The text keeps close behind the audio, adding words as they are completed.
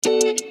All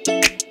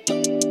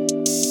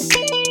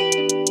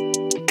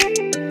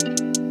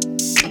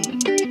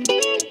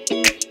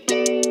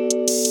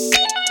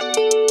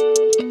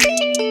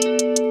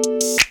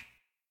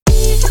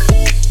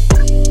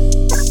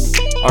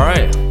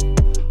right.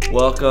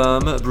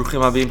 Welcome,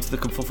 Bruchim Abim, to the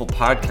Kumfufel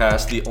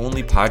podcast, the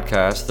only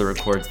podcast that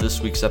records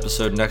this week's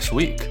episode next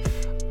week.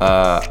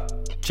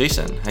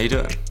 Jason, how you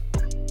doing?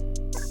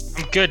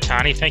 I'm good,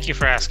 Tony. Thank you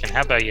for asking.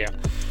 How about you?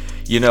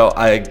 You know,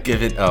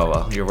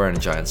 you're wearing a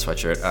Giants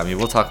sweatshirt. I mean,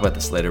 we'll talk about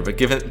this later, but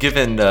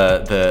given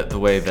the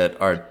way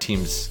that our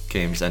team's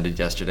games ended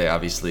yesterday,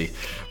 obviously,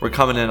 we're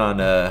coming in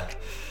on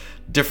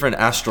different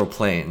astral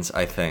planes,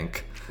 I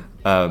think.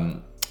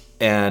 And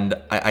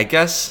I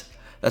guess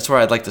that's where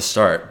I'd like to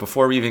start.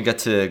 Before we even get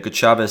to Good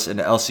Shabbos and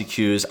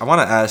LCQs, I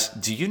want to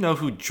ask, do you know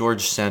who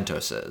George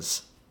Santos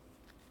is?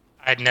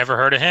 I'd never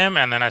heard of him,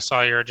 and then I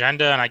saw your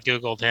agenda, and I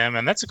Googled him,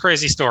 and that's a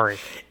crazy story.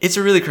 It's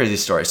a really crazy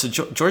story. So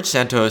George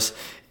Santos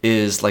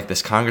is like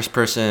this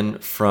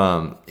congressperson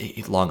from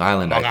Long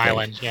Island, I think. Long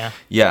Island, yeah.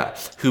 Yeah,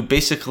 who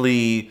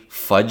basically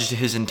fudged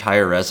his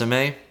entire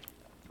resume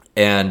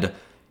and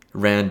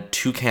ran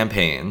 2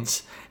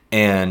 campaigns,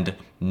 and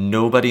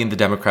nobody in the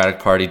Democratic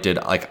Party did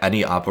like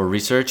any oppo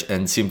research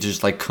and seemed to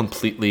just like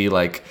completely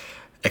like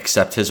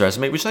accept his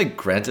resume, which like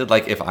granted,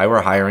 like if I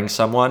were hiring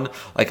someone,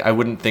 like I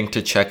wouldn't think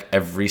to check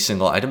every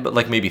single item, but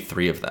like maybe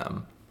 3 of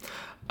them.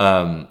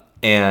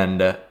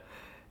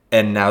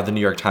 And now the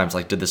New York Times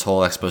like did this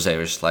whole expose. It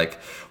was just like,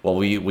 well,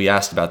 we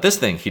asked about this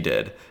thing he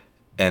did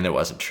and it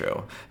wasn't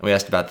true. And we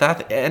asked about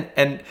that.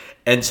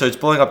 And so it's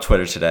blowing up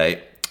Twitter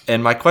today.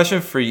 And my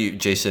question for you,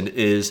 Jason,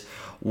 is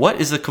what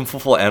is the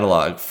Kumfufel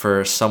analog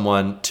for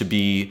someone to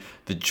be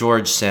the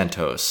George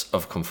Santos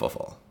of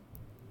Kumfufel?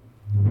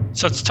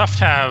 So it's tough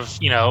to have,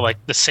 like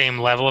the same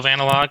level of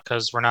analog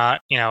because we're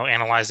not,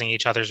 analyzing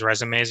each other's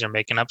resumes or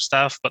making up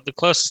stuff. But the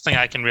closest thing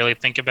I can really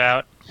think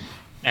about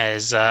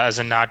as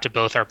a nod to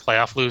both our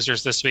playoff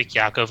losers this week,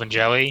 Yaakov and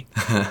Joey,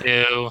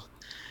 who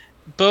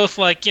both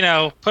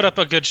put up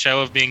a good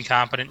show of being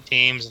competent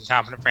teams and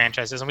competent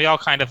franchises. And we all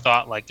kind of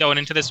thought like going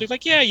into this week,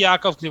 like, yeah,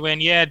 Yaakov could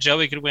win. Yeah,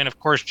 Joey could win. Of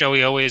course,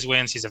 Joey always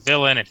wins. He's a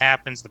villain. It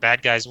happens. The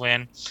bad guys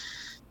win.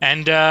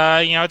 And,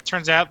 it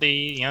turns out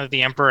the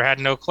Emperor had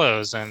no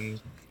clothes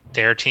and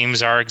their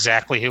teams are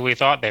exactly who we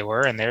thought they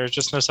were. And there's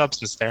just no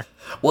substance there.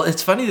 Well,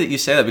 it's funny that you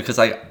say that because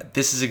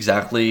this is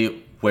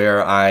exactly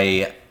where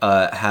I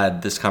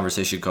had this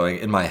conversation going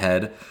in my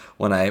head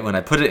when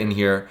I put it in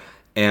here.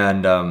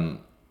 And,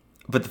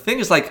 but the thing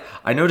is, like,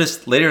 I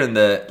noticed later in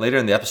the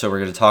episode, we're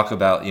going to talk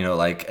about,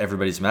 like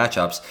everybody's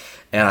matchups.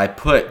 And I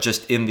put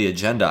just in the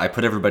agenda, I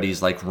put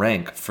everybody's like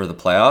rank for the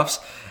playoffs.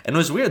 And it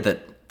was weird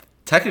that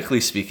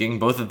technically speaking,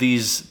 both of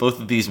these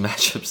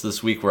matchups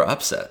this week were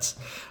upsets.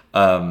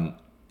 And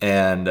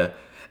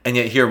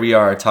yet here we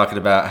are talking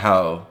about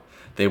how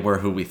they were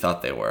who we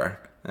thought they were.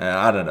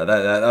 I don't know.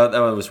 That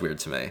was weird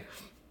to me.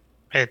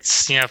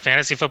 It's,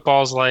 fantasy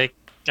football is like,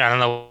 I don't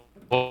know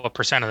what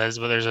percent it is,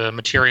 but there's a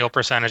material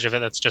percentage of it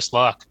that's just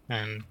luck,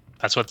 and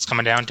that's what it's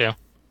coming down to.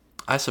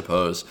 I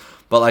suppose,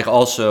 but like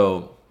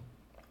also,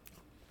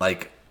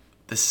 like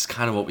this is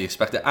kind of what we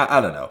expected.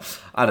 I don't know.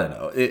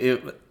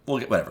 We'll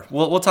get whatever.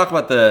 We'll talk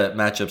about the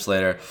matchups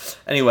later.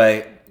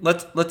 Anyway,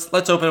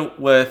 let's open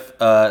with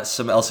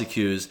some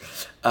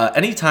LCQs.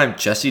 Anytime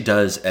Jesse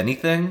does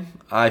anything,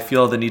 I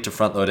feel the need to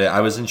front load it.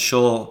 I was in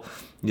Shul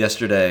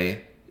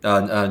yesterday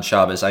on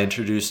Shabbos. I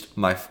introduced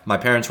my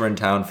parents were in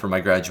town for my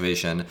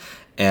graduation.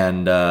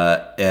 And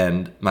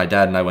my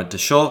dad and I went to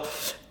Shul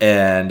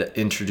and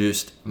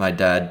introduced my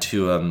dad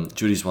to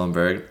Judy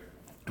Zwillenberg.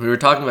 We were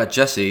talking about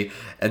Jesse,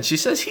 and she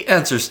says he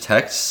answers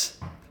texts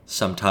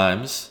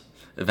sometimes,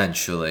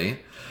 eventually,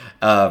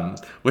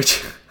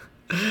 which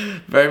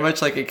very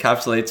much like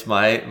encapsulates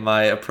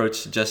my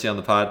approach to Jesse on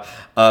the pod.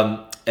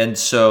 And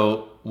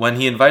so when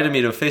he invited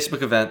me to a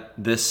Facebook event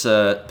this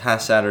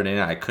past Saturday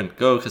night, I couldn't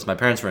go because my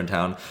parents were in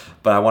town,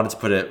 but I wanted to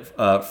put it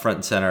front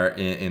and center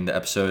in the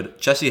episode.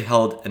 Jesse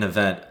held an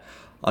event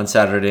on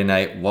Saturday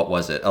night. What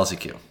was it?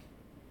 LCQ.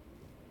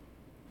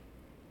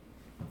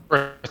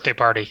 Birthday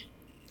party.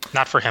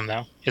 Not for him,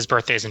 though. His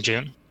birthday's in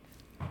June.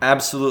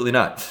 Absolutely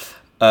not.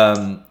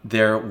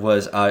 There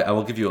was, I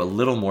will give you a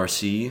little more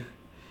C.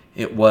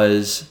 It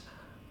was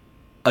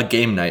a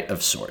game night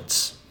of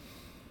sorts.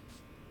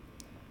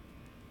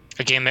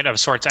 A game night of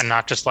sorts, and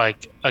not just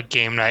like a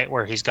game night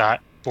where he's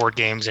got board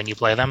games and you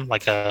play them,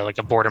 like a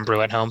board and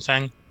brew at home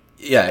thing.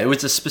 Yeah, it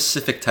was a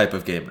specific type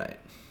of game night.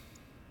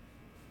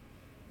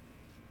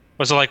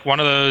 Was it like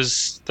one of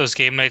those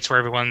game nights where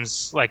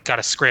everyone's like got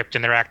a script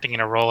and they're acting in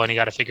a role and you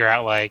got to figure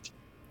out like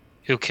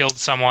who killed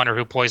someone or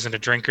who poisoned a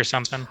drink or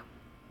something?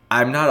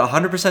 I'm not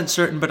 100%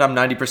 certain, but I'm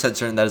 90%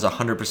 certain that is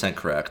 100%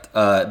 correct.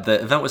 The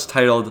event was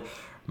titled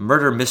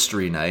Murder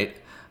Mystery Night.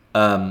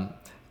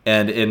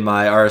 And in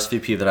my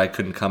RSVP that I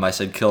couldn't come, I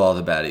said kill all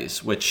the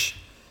baddies, which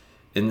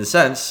in the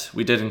sense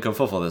we did in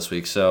Kumfufel this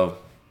week. So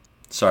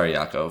sorry,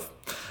 Yaakov.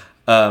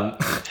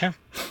 Yeah.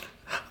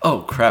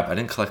 Oh, crap. I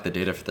didn't collect the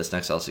data for this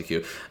next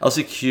LCQ.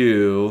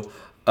 LCQ,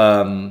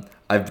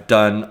 I've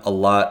done a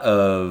lot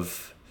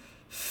of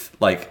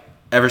like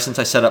ever since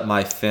I set up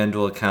my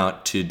FanDuel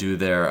account to do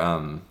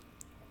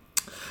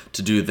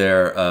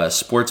their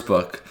sports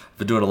book, I've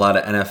been doing a lot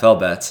of NFL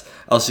bets.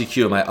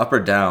 LCQ, am I up or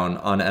down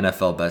on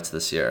NFL bets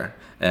this year?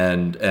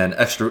 And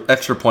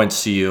extra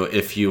points to you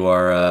if you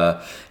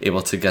are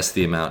able to guess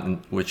the amount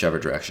in whichever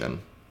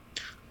direction.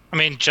 I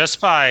mean, just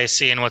by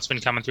seeing what's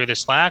been coming through the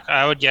Slack,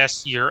 I would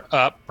guess you're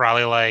up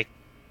probably like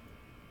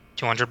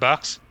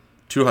 $200.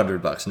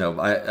 $200. No,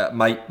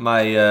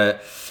 my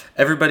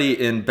everybody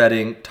in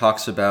betting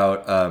talks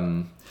about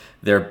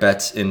their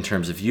bets in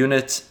terms of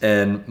units,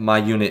 and my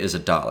unit is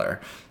 $1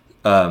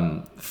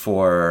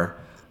 for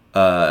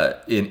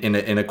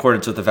in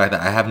accordance with the fact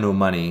that I have no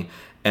money,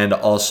 and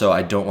also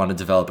I don't want to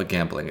develop a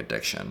gambling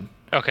addiction.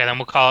 Okay, then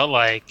we'll call it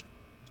like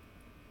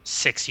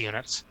 6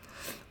 units.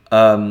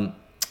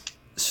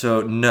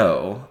 So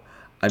no,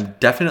 I'm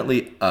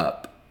definitely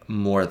up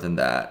more than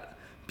that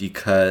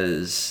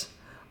because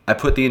I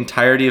put the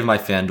entirety of my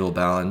FanDuel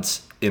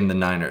balance in the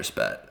Niners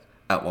bet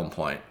at one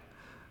point.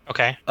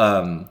 Okay.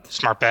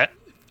 Smart bet.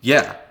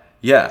 Yeah,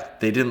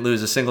 they didn't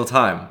lose a single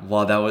time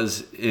while that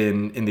was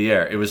in the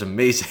air. It was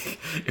amazing.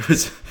 It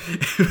was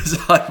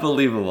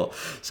unbelievable.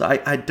 So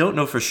I don't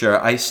know for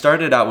sure. I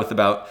started out with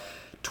about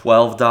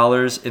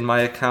 $12 in my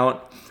account.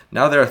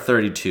 Now there are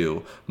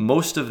 32.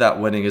 Most of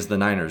that winning is the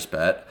Niners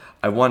bet.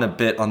 I won a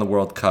bit on the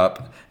World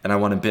Cup and I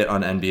won a bit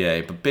on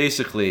NBA. But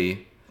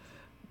basically,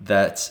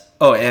 that's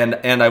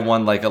and I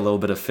won like a little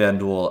bit of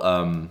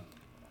FanDuel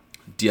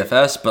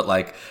DFS. But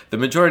like the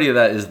majority of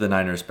that is the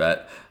Niners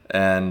bet.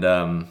 And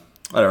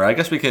whatever. I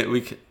guess we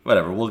could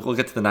whatever. We'll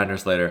get to the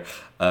Niners later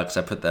because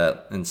I put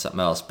that in something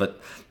else. But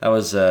that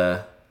was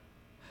so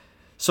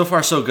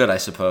far so good, I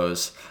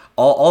suppose.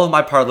 All of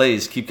my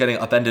parlays keep getting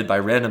upended by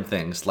random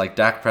things, like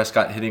Dak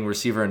Prescott hitting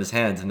receiver in his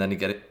hands and then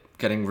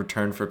getting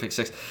returned for a pick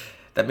six.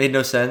 That made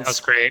no sense. That's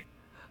great.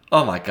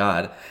 Oh my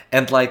god!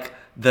 And like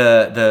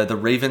the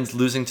Ravens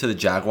losing to the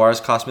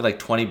Jaguars cost me like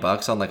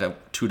 $20 on like a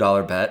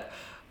 $2 bet.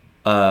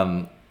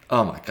 Oh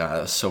my god,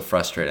 that was so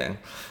frustrating.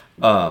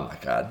 Oh my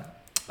god.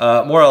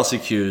 More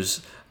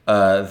LCQs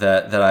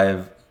that I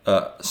have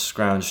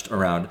scrounged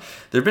around.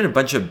 There have been a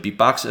bunch of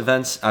beatbox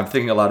events. I'm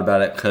thinking a lot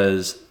about it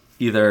because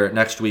either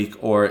next week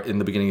or in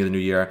the beginning of the new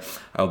year,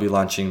 I will be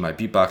launching my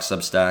beatbox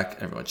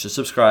Substack. Everyone should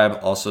subscribe.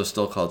 Also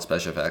still called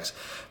Special Effects.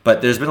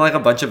 But there's been like a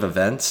bunch of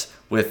events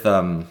with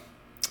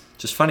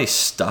just funny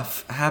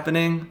stuff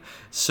happening.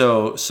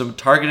 So some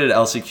targeted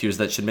LCQs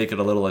that should make it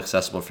a little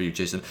accessible for you,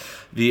 Jason.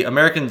 The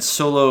American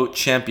Solo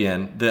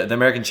Champion, the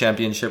American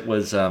Championship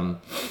was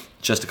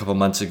just a couple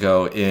months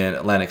ago in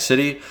Atlantic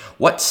City.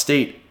 What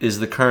state is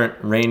the current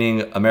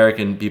reigning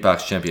American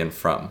beatbox champion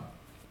from?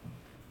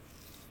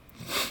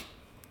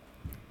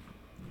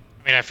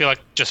 I mean, I feel like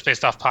just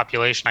based off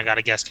population, I got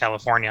to guess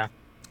California.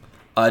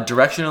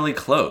 Directionally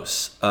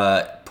close.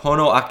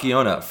 Pono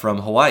Akiona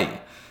from Hawaii,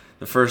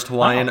 the first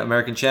Hawaiian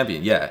American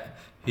champion. Yeah,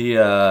 he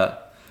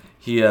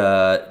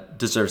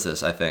deserves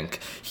this, I think.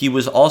 He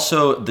was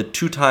also the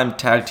 2-time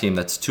tag team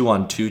that's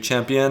 2-on-2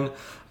 champion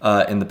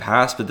in the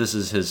past, but this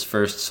is his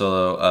first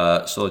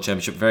solo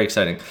championship. Very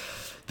exciting.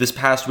 This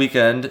past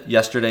weekend,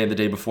 yesterday and the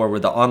day before, were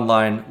the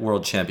online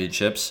World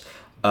Championships.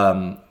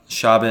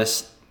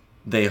 Shabbos,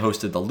 they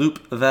hosted the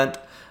Loop event,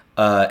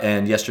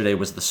 and yesterday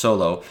was the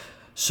solo.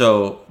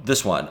 So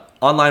this one,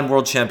 online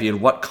world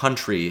champion, what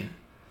country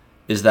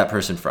is that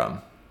person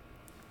from?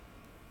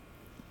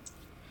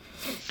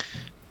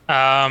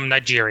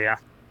 Nigeria.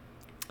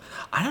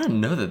 I don't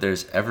know that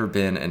there's ever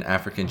been an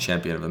African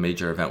champion of a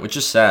major event, which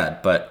is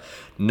sad, but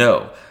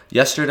no.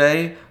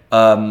 Yesterday,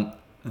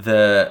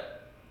 the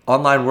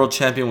online world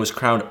champion was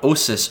crowned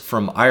Osis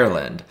from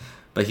Ireland.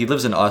 But he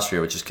lives in Austria,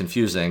 which is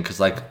confusing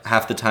because like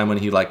half the time when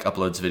he like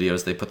uploads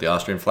videos, they put the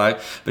Austrian flag.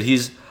 But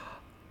he's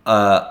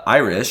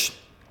Irish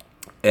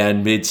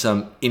and made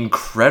some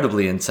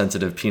incredibly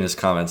insensitive penis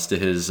comments to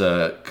his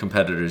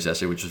competitors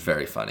yesterday, which was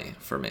very funny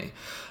for me.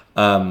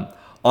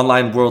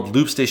 Online World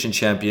Loop Station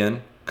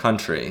Champion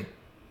country,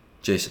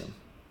 Jason.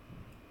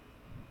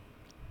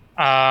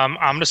 I'm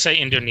gonna say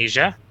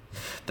Indonesia.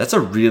 That's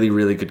a really,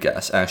 really good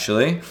guess,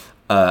 actually.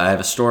 I have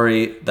a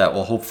story that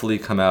will hopefully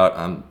come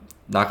out.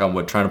 Knock on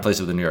wood, trying to place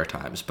it with the New York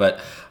Times.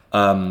 But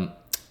no,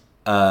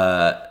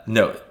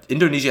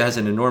 Indonesia has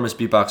an enormous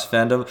beatbox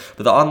fandom,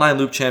 but the online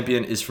loop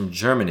champion is from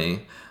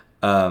Germany.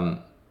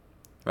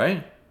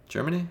 Right?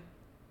 Germany?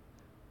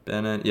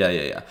 Bennett?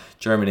 Yeah.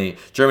 Germany.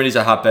 Germany's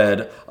a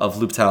hotbed of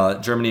loop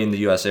talent. Germany and the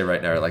USA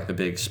right now are like the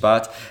big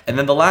spots. And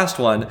then the last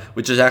one,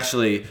 which is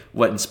actually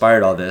what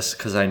inspired all this,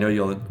 because I know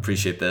you'll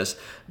appreciate this,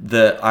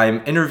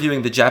 I'm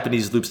interviewing the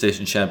Japanese loop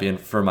station champion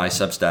for my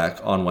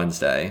Substack on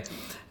Wednesday.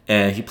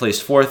 And he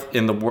placed 4th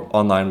in the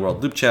online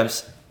world loop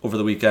champs over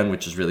the weekend,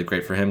 which is really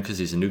great for him because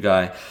he's a new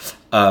guy.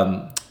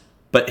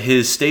 But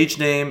his stage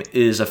name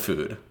is a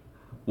food.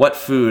 What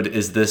food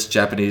is this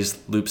Japanese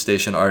loop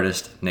station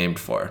artist named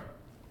for?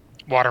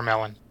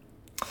 Watermelon.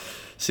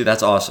 See,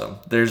 that's awesome.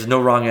 There's no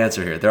wrong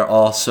answer here. They're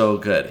all so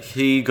good.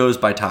 He goes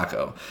by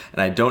Taco,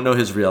 and I don't know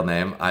his real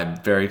name. I'm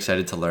very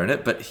excited to learn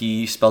it, but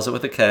he spells it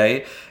with a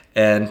K,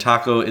 and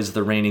Taco is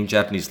the reigning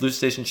Japanese loop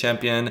station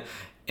champion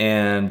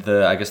and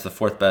the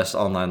fourth best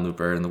online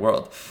looper in the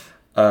world.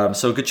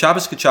 So good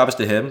Shabbos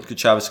to him. Good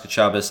Shabbos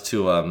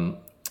to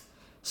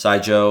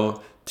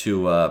Saijo,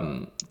 to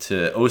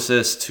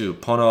Osis, to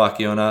Pono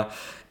Akiona,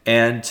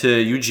 and to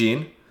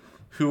Eugene,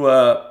 who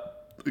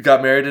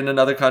got married in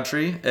another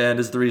country and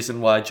is the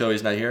reason why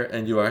Joey's not here.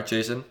 And you are,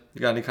 Jason.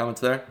 You got any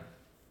comments there?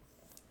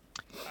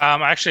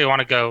 I actually want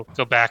to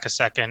go back a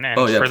second, and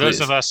for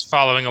those of us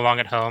following along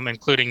at home,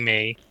 including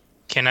me,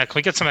 can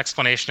we get some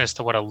explanation as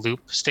to what a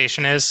loop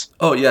station is?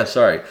 Oh yeah,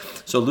 sorry.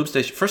 So loop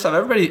station. First off,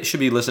 everybody should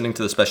be listening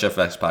to the Special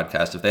FX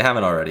podcast if they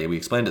haven't already. We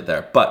explained it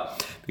there,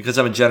 but because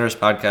I'm a generous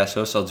podcast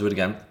host, I'll do it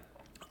again.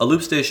 A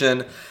loop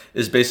station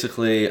is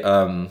basically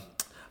a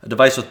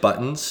device with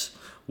buttons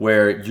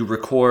where you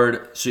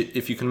record. So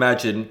if you can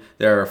imagine,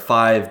 there are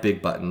 5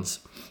 big buttons.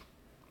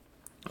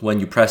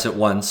 When you press it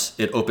once,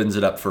 it opens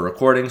it up for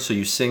recording. So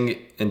you sing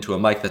into a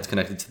mic that's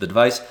connected to the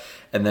device.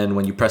 And then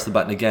when you press the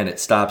button again, it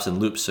stops and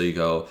loops. So you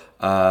go,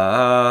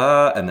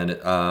 and then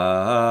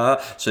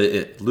so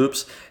it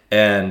loops.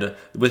 And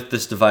with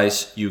this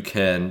device, you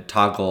can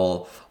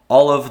toggle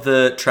all of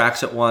the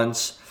tracks at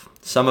once,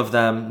 some of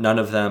them, none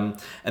of them.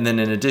 And then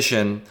in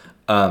addition,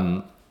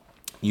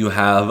 you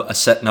have a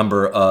set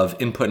number of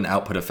input and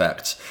output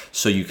effects.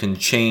 So you can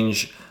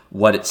change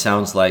what it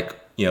sounds like,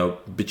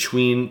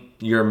 between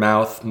your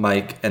mouth,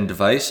 mic, and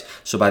device.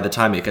 So by the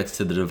time it gets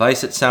to the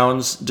device, it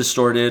sounds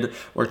distorted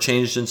or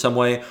changed in some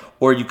way.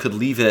 Or you could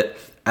leave it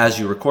as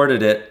you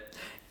recorded it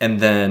and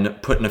then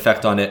put an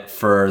effect on it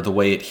for the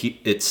way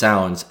it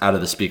sounds out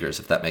of the speakers,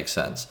 if that makes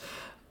sense.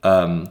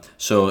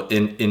 So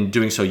in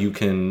doing so, you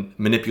can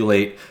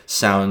manipulate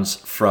sounds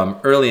from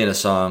early in a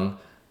song,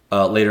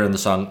 later in the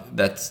song.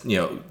 That's,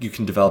 you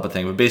can develop a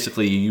thing. But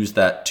basically, you use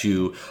that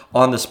to,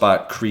 on the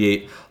spot,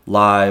 create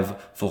live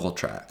vocal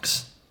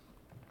tracks.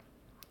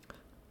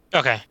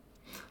 Okay,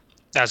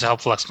 that's a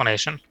helpful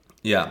explanation.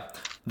 Yeah,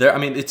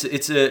 it's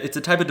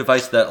a type of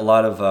device that a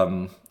lot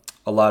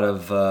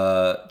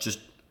of just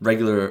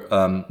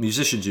regular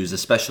musicians use,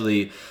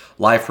 especially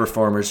live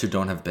performers who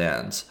don't have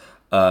bands.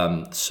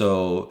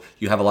 So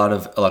you have a lot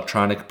of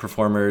electronic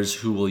performers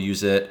who will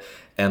use it,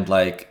 and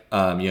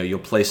you'll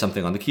play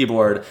something on the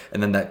keyboard,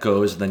 and then that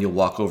goes, and then you'll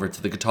walk over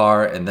to the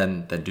guitar, and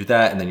then do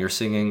that, and then you're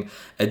singing.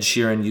 Ed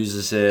Sheeran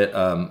uses it.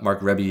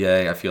 Mark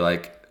Rebillet, I feel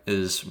like,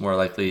 is more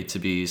likely to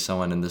be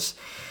someone in this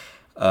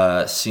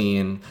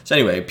scene. So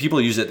anyway,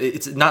 people use it.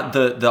 It's not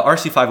the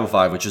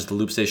RC505, which is the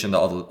loop station that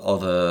all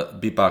the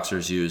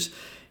beatboxers use,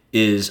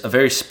 is a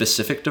very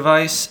specific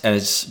device, and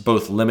it's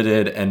both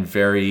limited and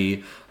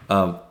very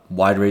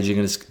wide-ranging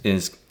in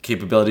its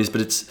capabilities,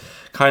 but it's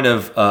kind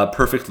of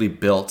perfectly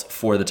built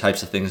for the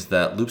types of things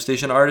that loop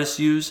station artists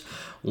use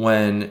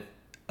when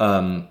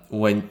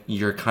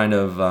you're kind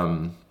of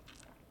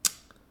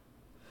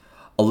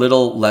a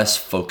little less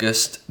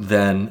focused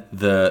than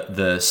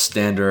the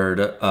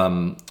standard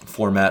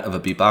format of a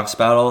beatbox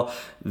battle.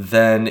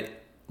 Then,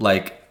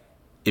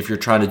 if you're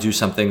trying to do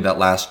something that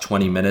lasts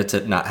 20 minutes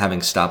at not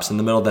having stops in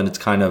the middle, then it's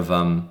kind of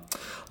a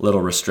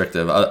little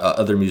restrictive.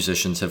 Other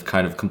musicians have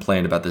kind of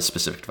complained about this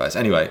specific device.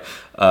 Anyway,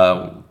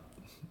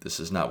 this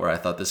is not where I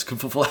thought this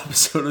full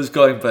episode was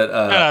going, but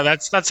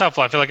that's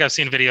helpful. I feel like I've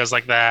seen videos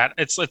like that.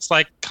 It's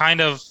like kind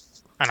of,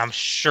 and I'm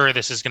sure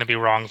this is going to be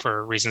wrong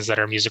for reasons that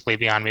are musically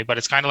beyond me, but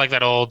it's kind of like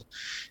that old,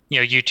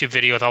 YouTube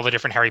video with all the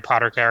different Harry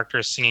Potter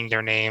characters singing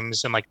their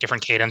names and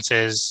different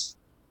cadences.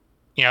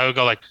 It would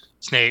go like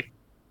Snape,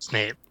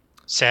 Snape,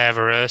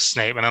 Severus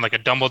Snape, and then a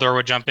Dumbledore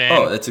would jump in.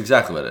 Oh, that's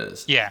exactly what it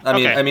is. Yeah.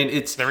 I mean,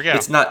 it's there we go.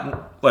 It's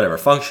not whatever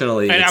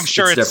functionally. And I'm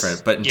sure it's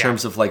different, but in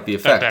terms of the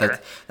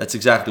effect, that's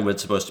exactly what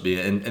it's supposed to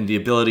be, and the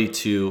ability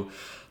to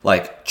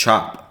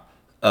chop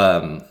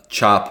an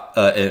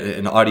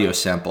audio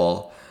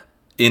sample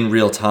in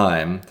real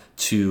time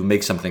to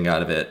make something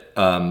out of it.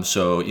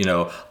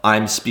 So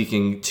I'm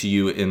speaking to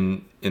you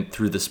in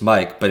through this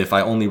mic, but if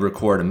I only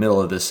record a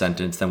middle of this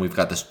sentence, then we've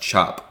got this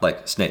chop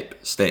Snape,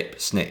 Snape,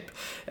 Snape,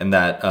 and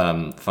that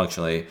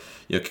functionally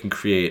can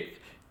create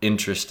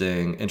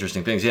interesting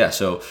things. Yeah,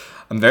 so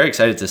I'm very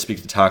excited to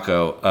speak to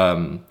Taco.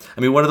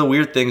 One of the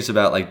weird things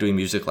about doing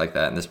music like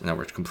that, and this now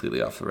we're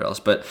completely off the rails,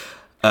 but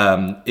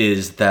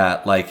is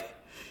that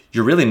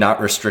you're really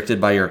not restricted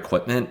by your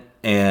equipment.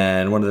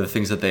 And one of the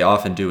things that they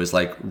often do is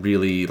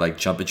really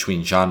jump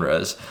between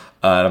genres.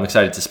 And I'm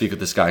excited to speak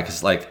with this guy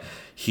because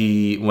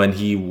when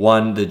he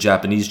won the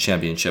Japanese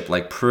championship,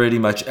 pretty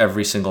much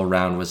every single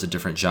round was a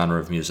different genre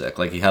of music.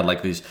 He had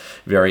these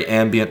very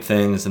ambient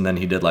things, and then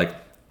he did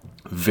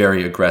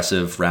very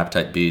aggressive rap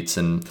type beats,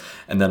 and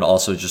then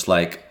also just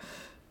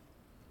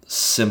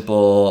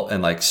simple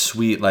and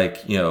sweet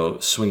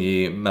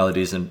swingy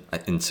melodies in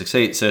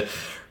 6/8. So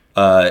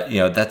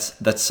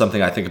that's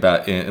something I think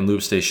about in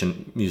loop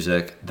station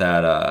music,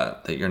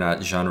 that you're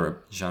not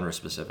genre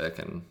specific.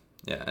 And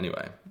yeah,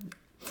 anyway,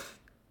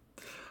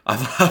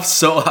 I'm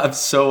so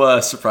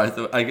surprised.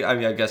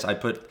 I guess I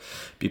put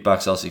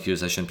beatbox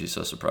LCQs. I shouldn't be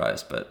so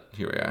surprised, but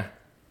here we are.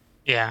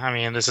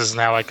 Yeah, this is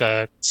now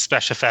a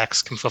special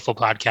effects confuffle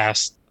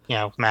podcast.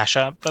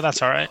 mashup, but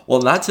that's all right.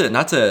 Well, not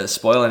to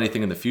spoil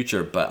anything in the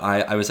future, but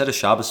I was at a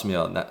Shabbos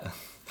meal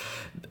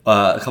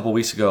a couple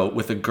weeks ago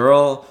with a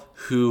girl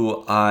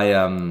who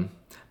I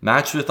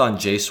matched with on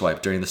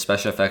JSwipe during the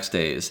Special FX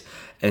days,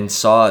 and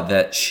saw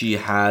that she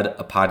had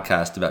a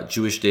podcast about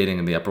Jewish dating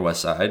in the Upper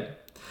West Side,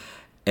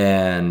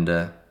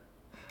 and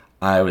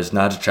I was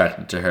not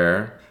attracted to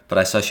her. But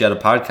I saw she had a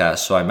podcast,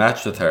 so I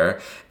matched with her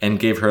and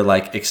gave her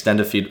like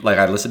extended feed. Like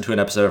I listened to an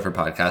episode of her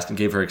podcast and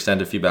gave her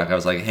extended feedback. I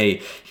was like,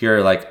 "Hey, here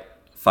are like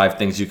 5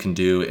 things you can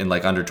do in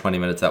like under 20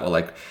 minutes that will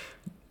like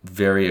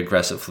very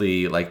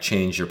aggressively like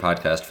change your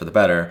podcast for the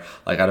better."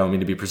 Like I don't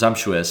mean to be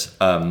presumptuous.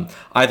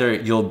 Either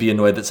you'll be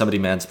annoyed that somebody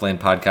mansplained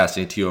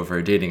podcasting to you over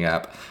a dating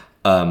app,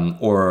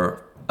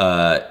 or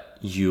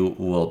you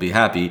will be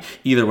happy.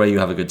 Either way, you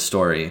have a good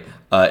story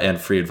and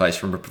free advice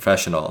from a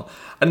professional.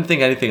 I didn't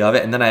think anything of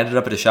it, and then I ended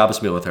up at a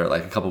Shabbos meal with her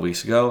like a couple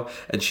weeks ago,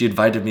 and she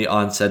invited me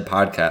on said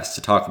podcast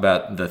to talk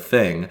about the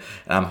thing,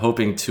 and I'm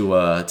hoping to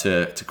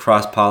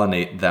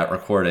cross-pollinate that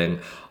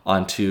recording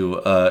onto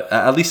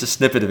at least a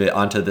snippet of it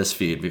onto this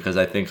feed, because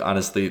I think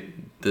honestly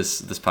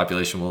this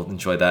population will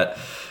enjoy that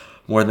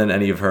more than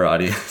any of her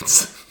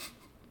audience.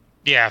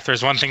 Yeah, if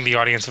there's one thing the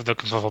audience of the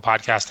Confluent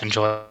podcast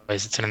enjoys,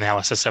 it's an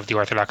analysis of the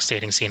Orthodox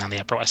dating scene on the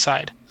Upper West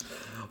Side.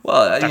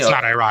 Well, that's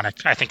not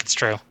ironic. I think it's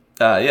true.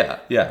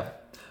 Yeah.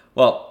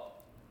 Well,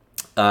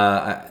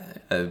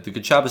 the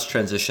Good Shabbos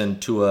transition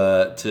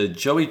to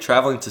Joey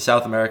traveling to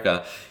South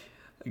America.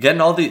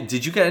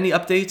 Did you get any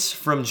updates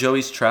from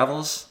Joey's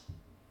travels?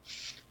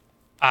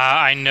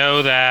 I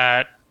know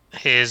that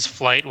his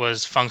flight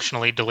was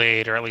functionally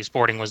delayed, or at least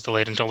boarding was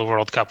delayed until the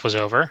World Cup was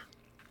over.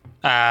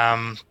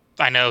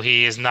 I know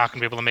he is not going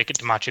to be able to make it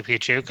to Machu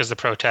Picchu because the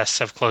protests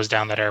have closed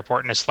down that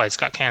airport and his flights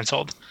got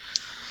canceled.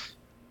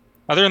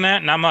 Other than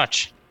that, not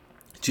much.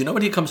 Do you know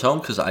when he comes home?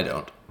 Because I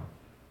don't.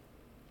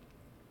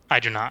 I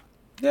do not.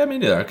 Yeah, me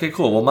neither. Okay,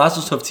 cool. Well,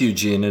 Mazel Tov to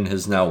Eugene and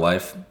his now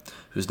wife,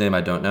 whose name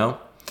I don't know.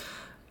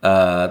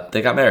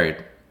 They got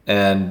married,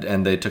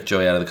 and they took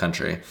Joey out of the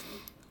country.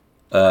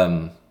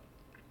 Yeah,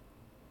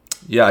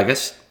 I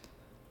guess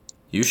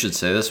you should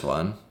say this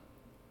one.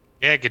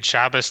 Yeah, good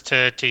Shabbos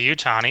to you,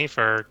 Tani,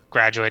 for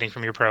graduating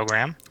from your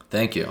program.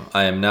 Thank you.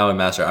 I am now a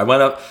master. I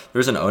went up, there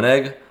was an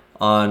oneg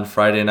on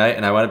Friday night,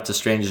 and I went up to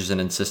strangers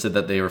and insisted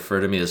that they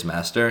refer to me as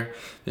master,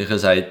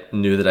 because I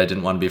knew that I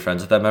didn't want to be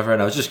friends with them ever,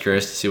 and I was just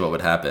curious to see what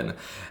would happen.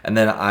 And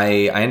then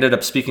I ended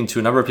up speaking to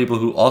a number of people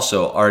who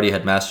also already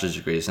had master's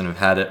degrees and have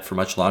had it for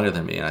much longer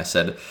than me, and I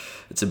said,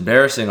 it's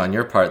embarrassing on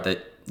your part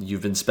that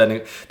you've been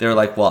spending. They were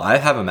like, well, I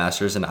have a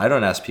master's and I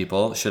don't ask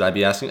people, should I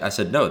be asking? I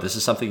said, no, this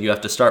is something you have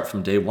to start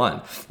from day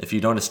one. If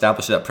you don't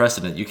establish that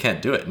precedent, you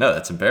can't do it. No,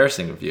 that's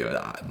embarrassing of you.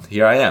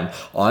 Here I am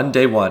on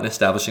day one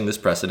establishing this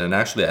precedent.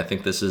 Actually, I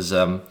think this is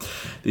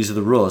these are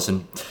the rules.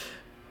 And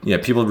yeah,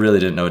 people really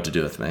didn't know what to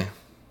do with me.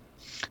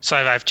 So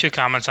I have 2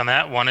 comments on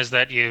that. One is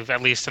that you've,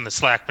 at least in the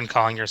Slack, been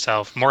calling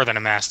yourself more than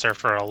a master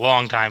for a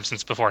long time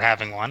since before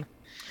having one.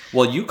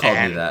 Well, you called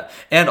me that.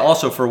 And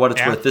also, for what it's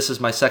worth, this is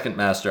my second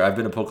master. I've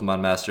been a Pokemon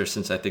master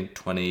since, I think,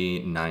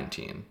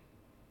 2019.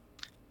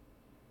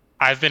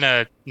 I've been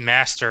a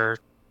master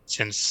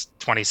since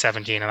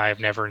 2017, and I have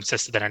never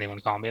insisted that anyone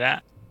call me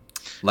that.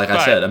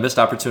 I said, a missed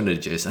opportunity,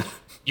 Jason.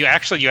 You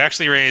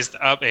actually raised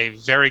up a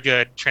very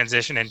good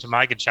transition into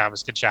my Good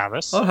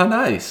Shabbos. Oh, how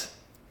nice.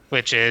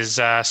 Which is,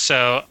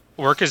 so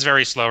work is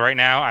very slow right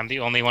now. I'm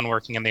the only one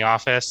working in the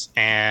office,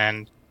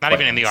 and not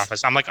even in the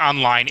office. I'm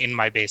online in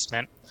my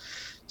basement.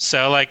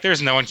 So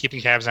there's no one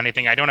keeping tabs on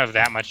anything. I don't have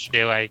that much to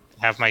do. I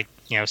have my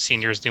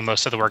seniors do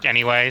most of the work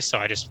anyway, so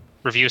I just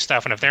review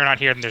stuff. And if they're not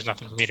here, then there's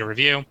nothing for me to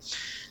review.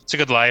 It's a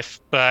good life.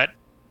 But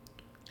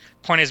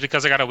point is,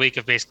 because I got a week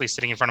of basically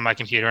sitting in front of my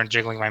computer and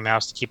jiggling my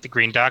mouse to keep the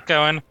green dot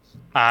going,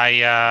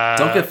 I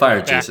don't get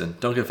fired, Jason.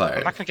 Don't get fired.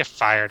 I'm not gonna get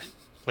fired,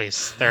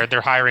 please. They're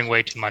hiring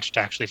way too much to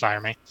actually fire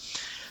me.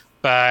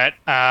 But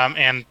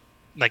and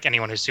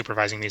anyone who's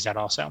supervising these that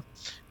also.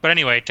 But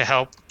anyway, to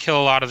help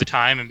kill a lot of the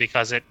time, and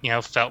because it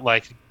felt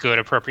like a good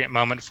appropriate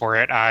moment for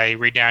it, I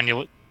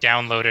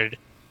downloaded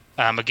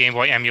a Game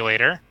Boy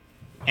emulator,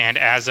 and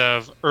as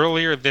of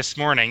earlier this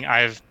morning,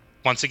 I've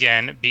once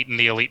again beaten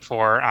the Elite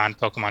Four on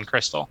Pokemon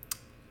Crystal.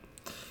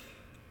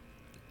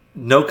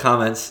 No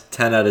comments.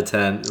 10 out of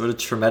 10. What a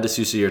tremendous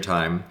use of your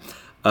time.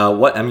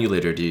 What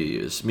emulator do you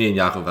use? Me and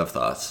Yaakov have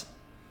thoughts.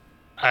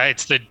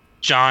 It's the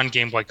John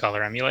Game Boy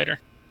Color emulator.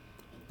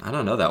 I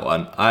don't know that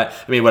one. I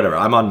mean, whatever.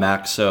 I'm on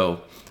Mac,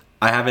 so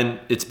I haven't.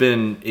 It's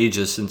been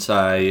ages since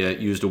I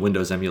used a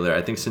Windows emulator.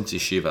 I think since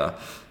Yeshiva.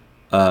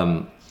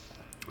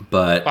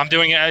 But I'm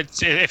doing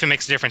it. If it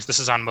makes a difference, this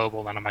is on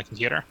mobile, not on my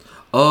computer.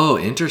 Oh,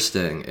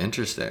 interesting.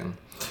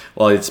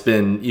 Well, it's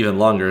been even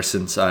longer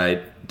since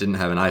I didn't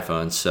have an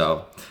iPhone,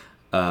 so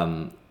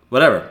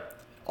whatever.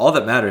 All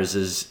that matters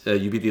is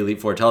you beat the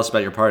Elite Four. Tell us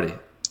about your party.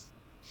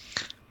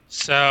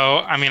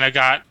 So, I mean, I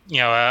got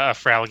a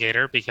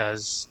Feraligatr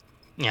because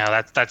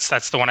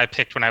that's the one I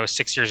picked when I was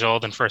 6 years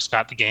old and first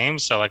got the game.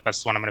 So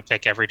that's the one I'm going to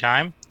pick every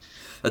time.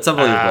 That's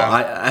unbelievable.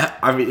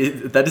 I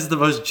mean, that is the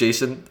most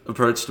Jason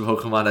approach to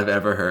Pokemon I've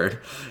ever heard.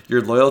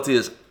 Your loyalty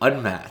is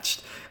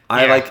unmatched.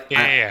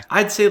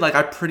 I'd say like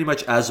I pretty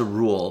much as a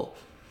rule,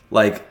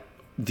 like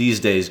these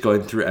days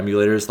going through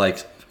emulators,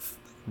 like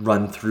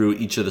run through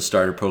each of the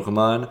starter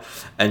Pokemon,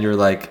 and you're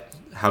like,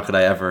 how could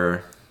I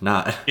ever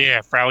not?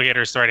 Yeah,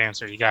 Feraligatr is the right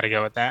answer. You got to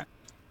go with that.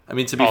 I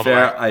mean, to be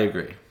fair, I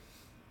agree.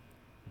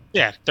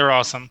 Yeah, they're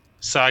awesome.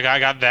 So I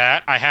got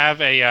that. I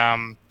have a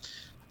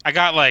I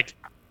got like,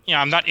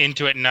 I'm not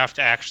into it enough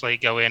to actually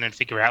go in and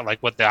figure out like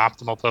what the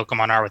optimal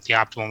Pokemon are with the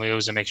optimal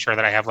moves and make sure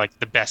that I have like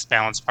the best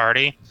balanced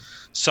party.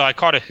 So I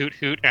caught a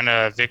Hoot and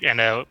a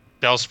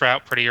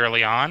Bellsprout pretty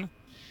early on,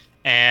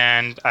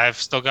 and I've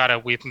still got a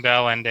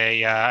Weepinbell and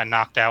a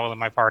Noctowl in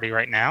my party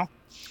right now.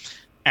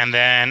 And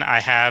then I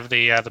have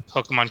the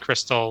Pokemon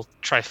Crystal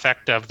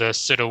trifecta of the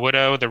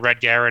Sudowoodo, the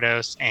Red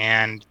Gyarados,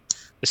 and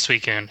the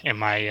Suicune in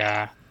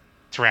my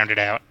to round it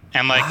out.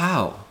 And like,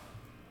 wow,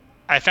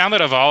 I found that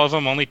of all of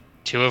them, only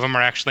 2 of them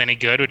are actually any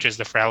good, which is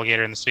the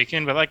Feraligatr and the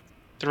Suicune. But like,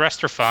 the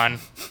rest are fun.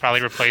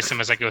 Probably replace them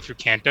as I go through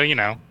Kanto.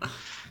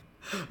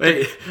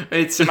 Wait,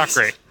 it's not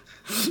great.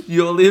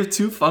 You only have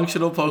 2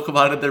 functional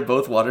Pokemon, and they're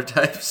both water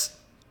types.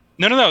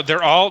 No.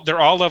 They're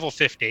all level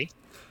 50,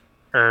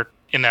 or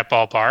in that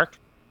ballpark.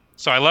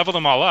 So I level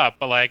them all up,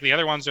 but like the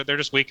other ones, they're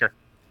just weaker.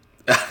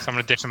 So I'm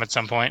gonna ditch them at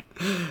some point.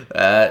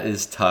 That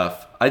is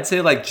tough. I'd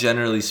say, like,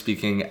 generally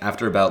speaking,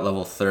 after about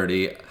level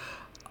 30,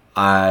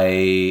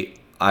 I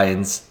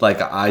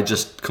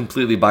just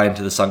completely buy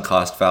into the sunk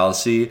cost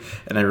fallacy,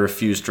 and I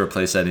refuse to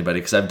replace anybody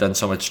because I've done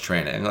so much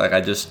training. Like,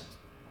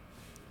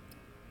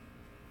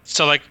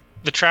 So like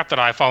the trap that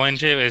I fall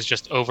into is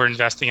just over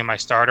investing in my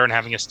starter and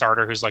having a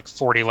starter who's like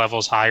 40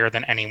 levels higher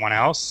than anyone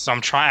else. So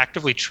I'm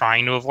actively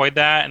trying to avoid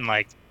that and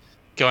like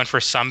going for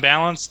some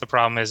balance. The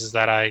problem is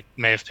that I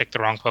may have picked the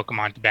wrong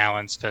Pokemon to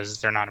balance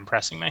because they're not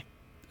impressing me.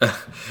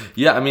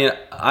 Yeah, I mean,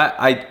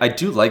 I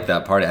do like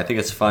that part. I think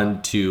it's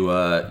fun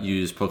to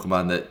use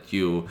Pokemon that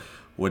you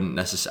wouldn't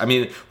necessarily. I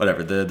mean,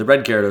 whatever. The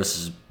Red Gyarados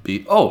is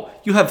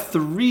you have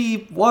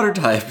 3 water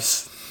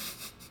types.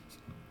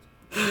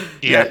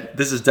 Yeah,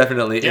 this is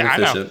definitely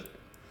inefficient.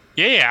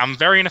 Yeah, I'm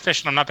very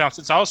inefficient. I'm not balanced.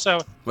 It's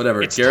also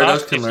whatever.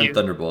 Gyarados can learn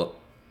Thunderbolt.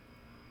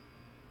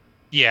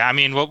 Yeah, I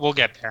mean, we'll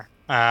get there.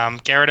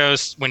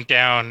 Gyarados went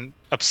down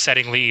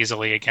upsettingly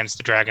easily against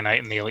the Dragonite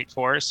in the Elite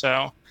Four,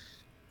 so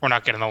we're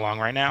not getting along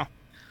right now.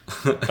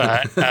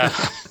 But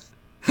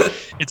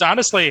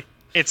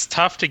it's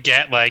tough to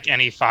get like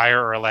any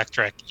fire or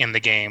electric in the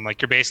game.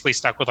 Like you're basically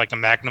stuck with like a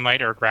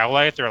Magnemite or a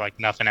Growlithe or like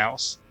nothing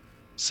else.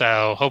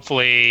 So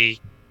hopefully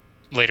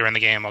later in the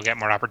game I'll get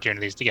more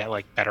opportunities to get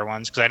like better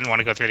ones because I didn't want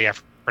to go through the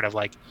effort of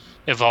like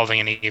evolving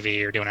an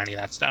EV or doing any of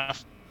that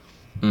stuff.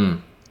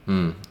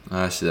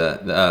 I see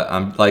that.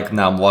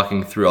 I'm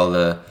walking through all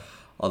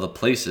the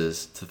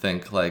places to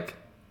think like,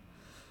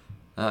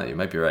 oh, you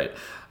might be right.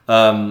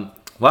 Wow.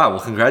 Well,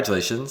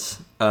 congratulations.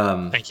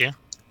 Thank you.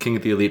 King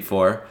of the Elite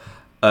Four.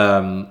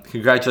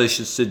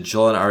 Congratulations to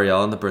Joel and Ariel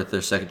on the birth of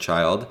their second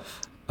child.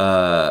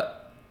 Joel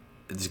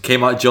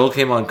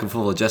came on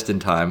Confuvel just in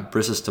time.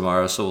 Briss is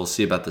tomorrow, so we'll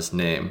see about this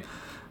name.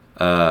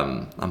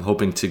 I'm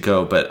hoping to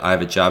go, but I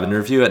have a job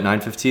interview at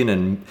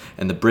 9:15,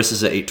 and the Briss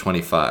is at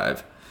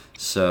 8:25.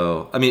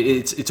 So I mean,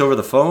 it's over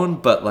the phone,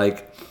 but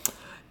like,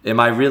 am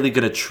I really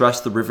gonna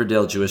trust the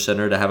Riverdale Jewish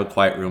Center to have a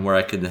quiet room where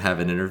I can have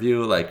an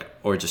interview, like,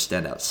 or just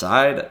stand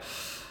outside?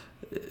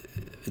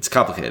 It's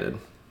complicated.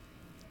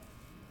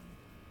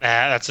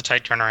 That's a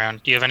tight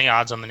turnaround. Do you have any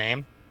odds on the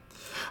name?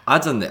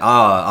 Odds on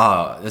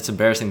it's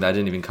embarrassing that I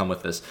didn't even come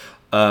with this.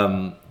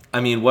 I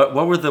mean, what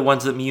were the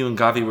ones that you and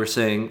Gavi were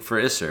saying for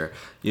Isser?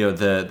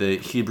 The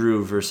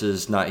Hebrew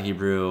versus not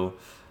Hebrew.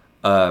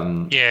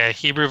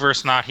 Hebrew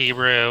versus not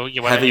Hebrew.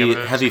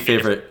 Heavily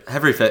favored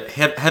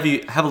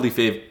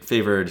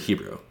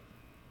Hebrew.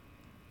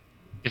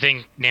 You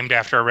think named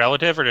after a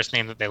relative or just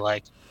name that they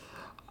like?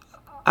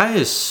 I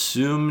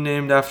assume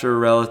named after a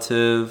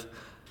relative.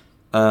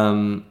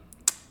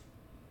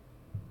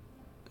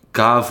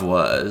 Gav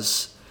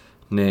was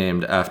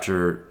named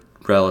after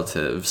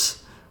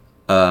relatives.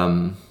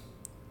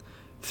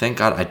 Thank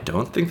God I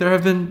don't think there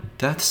have been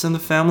deaths in the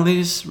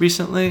families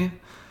recently,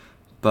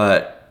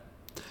 but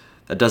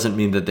that doesn't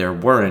mean that there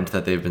weren't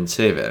that they've been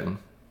saving.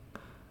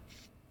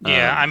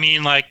 Yeah, I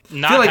mean, like,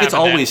 not. I feel like it's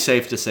always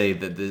safe to say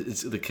that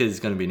the kid's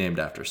going to be named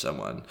after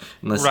someone,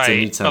 unless it's a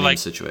meet something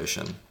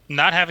situation.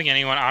 Not having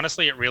anyone,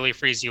 honestly, it really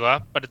frees you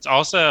up. But it's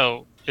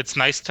also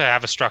nice to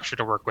have a structure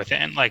to work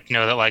within. Like,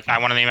 know that like I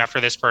want to name after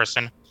this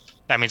person.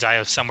 That means I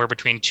have somewhere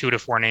between 2 to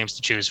 4 names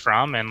to choose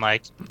from, and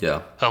like,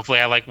 hopefully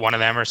I like one of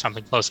them or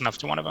something close enough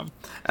to one of them.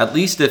 At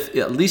least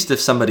if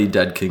somebody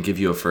dead can give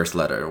you a first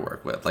letter to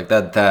work with, like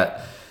that's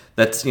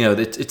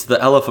it's the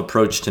Elf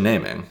approach to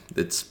naming.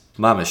 It's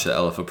Mamish, the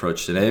Elf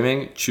approach to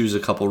naming. Choose a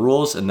couple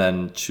rules and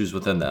then choose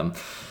within them.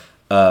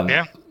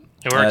 It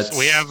works.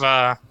 We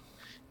have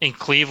in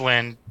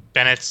Cleveland,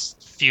 Bennett's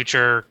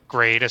future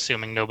grade,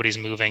 assuming nobody's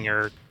moving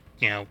or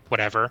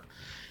whatever,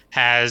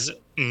 has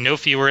no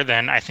fewer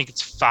than, I think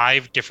it's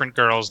 5 different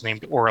girls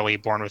named Orly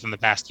born within the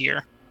past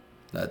year.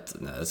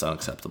 That's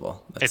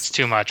unacceptable. It's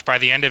too much. By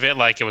the end of it,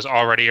 like, it was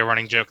already a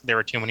running joke. There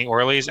were too many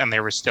Orleys, and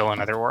there was still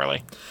another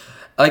Orly.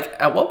 like,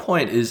 at what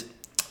point is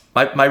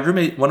my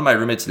roommate? One of my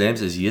roommates'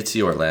 names is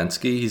Yitzi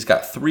Orlansky. He's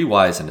got 3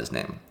 Y's in his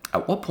name.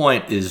 At what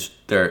point is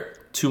there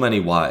too many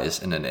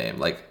Y's in a name?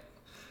 Like,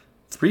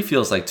 3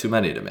 feels like too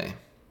many to me.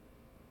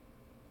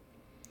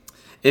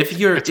 If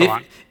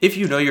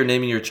you know you're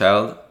naming your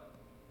child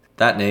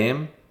that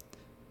name,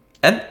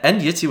 and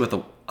Yitzi with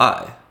a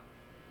I,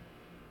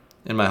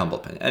 in my humble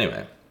opinion.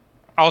 Anyway.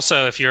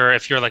 Also, if you're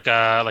like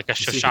a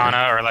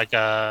Shoshana or like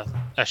a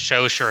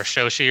Shosh or a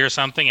Shoshi or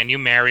something, and you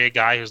marry a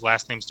guy whose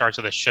last name starts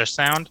with a shush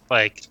sound,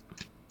 like,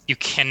 you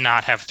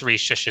cannot have 3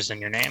 shushes in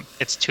your name.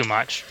 It's too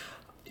much.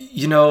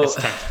 You know,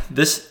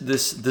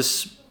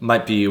 this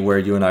might be where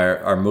you and I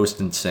are most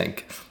in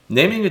sync.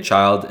 Naming a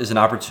child is an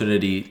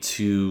opportunity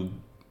to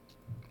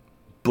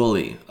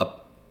bully a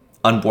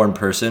unborn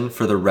person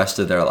for the rest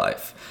of their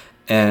life.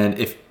 And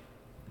if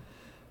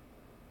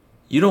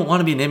you don't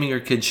want to be naming your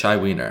kid Shy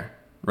Wiener,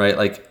 right?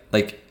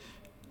 Like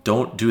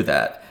don't do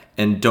that.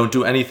 And don't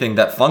do anything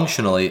that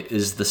functionally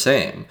is the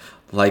same.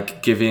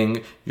 Like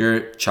giving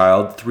your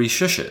child 3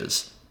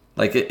 shushes.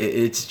 Like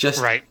it's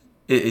just right.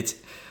 It's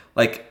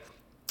like,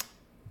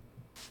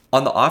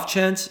 on the off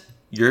chance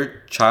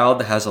your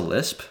child has a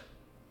lisp,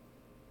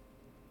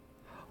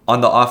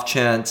 on the off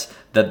chance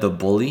that the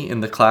bully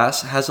in the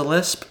class has a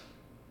lisp,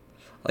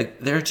 like,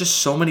 there are just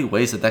so many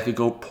ways that could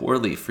go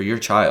poorly for your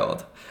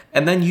child.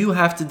 And then you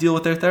have to deal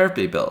with their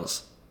therapy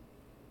bills.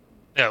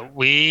 Yeah,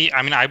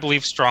 I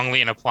believe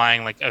strongly in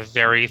applying like a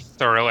very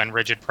thorough and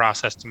rigid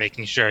process to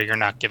making sure you're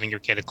not giving your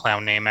kid a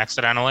clown name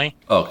accidentally.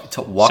 Oh,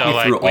 walk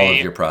me through all of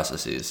your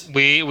processes.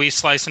 We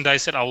slice and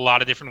dice it a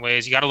lot of different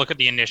ways. You got to look at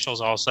the initials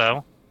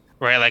also,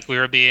 right? Like, we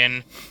were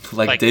being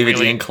like David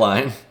Ian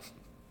Klein,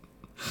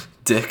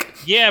 Dick.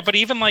 Yeah, but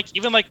even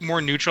like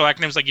more neutral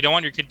acronyms, like, you don't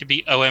want your kid to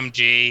be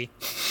OMG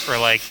or,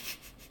 like,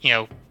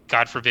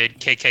 God forbid,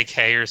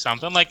 KKK or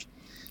something. Like,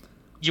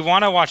 you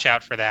want to watch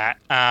out for that.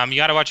 You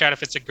got to watch out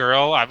if it's a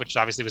girl, which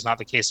obviously was not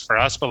the case for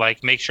us, but,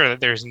 like, make sure that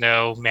there's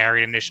no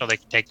married initial they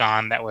can take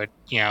on that would,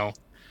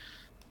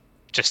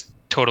 just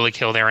totally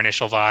kill their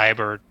initial vibe,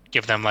 or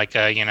give them like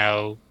a,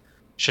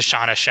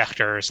 Shoshana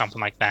Schechter or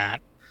something like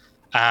that.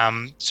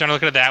 So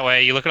look at it that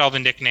way. You look at all the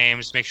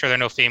nicknames, make sure there are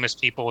no famous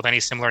people with any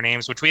similar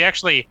names, which we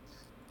actually,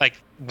 like,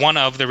 one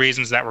of the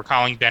reasons that we're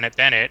calling Bennett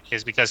Bennett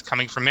is because,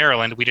 coming from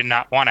Maryland, we did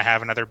not want to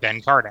have another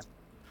Ben Cardin.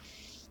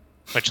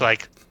 Which,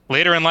 like,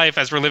 later in life,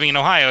 as we're living in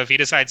Ohio, if he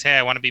decides, hey,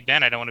 I want to be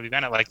Ben, I don't want to be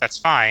Bennett, like, that's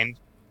fine.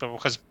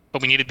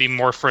 But we need to be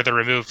more further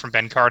removed from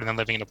Ben Cardin than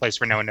living in a place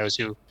where no one knows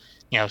who,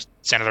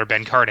 Senator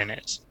Ben Cardin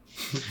is.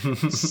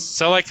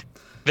 So, like,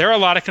 there are a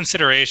lot of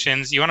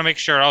considerations. You want to make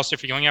sure also,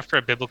 if you're going after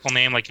a biblical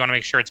name, like, you want to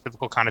make sure it's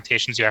biblical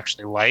connotations you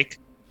actually like,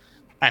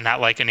 and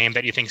not like a name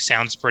that you think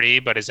sounds pretty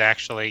but is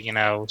actually,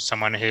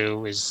 someone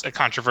who is a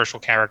controversial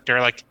character.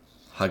 Like,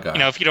 Hagar.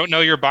 if you don't know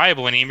your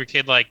Bible and name your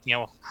kid like,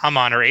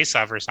 Haman or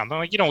Esav or something,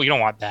 like, you don't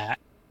want that.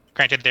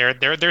 Granted,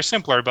 they're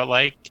simpler, but,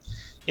 like,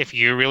 if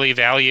you really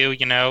value,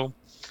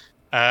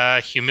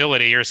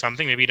 humility or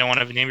something, maybe you don't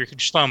want to name your kid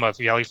Shlomo. If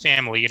you value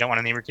family, you don't want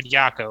to name your kid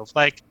Yaakov.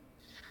 Like,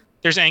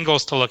 there's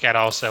angles to look at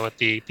also with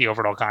the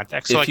overall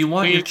context. So, if you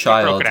want your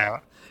child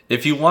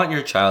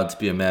to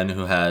be a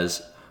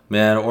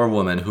man or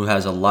woman who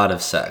has a lot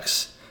of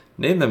sex,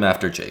 name them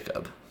after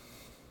Jacob.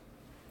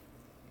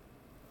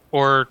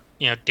 Or,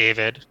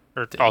 David,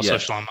 or also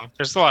Shlomo.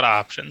 There's a lot of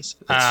options.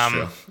 That's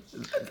true.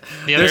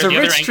 There's a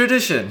rich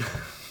tradition.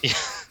 Yeah.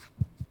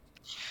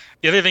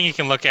 The other thing you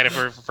can look at, if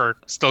we're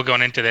still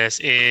going into this,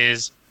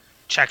 is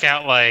check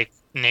out, like,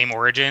 name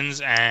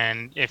origins,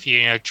 and if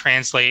you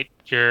translate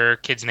your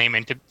kid's name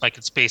into, like,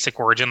 its basic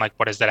origin, like,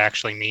 what does that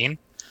actually mean?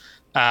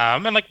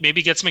 And, like,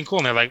 maybe get something cool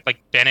in there,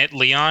 like Bennett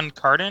Leon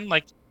Cardin,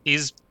 like,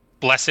 he's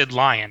Blessed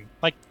Lion.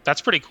 Like,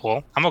 that's pretty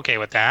cool. I'm okay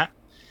with that.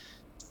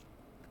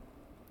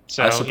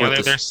 So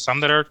there's some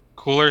that are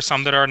cooler,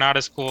 some that are not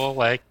as cool.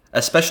 Like,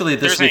 especially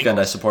this weekend,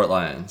 angles. I support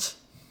Lions.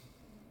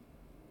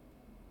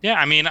 Yeah,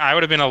 I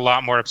would have been a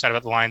lot more upset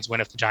about the Lions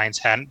win if the Giants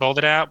hadn't bowled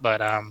it out. But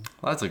well,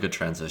 that's a good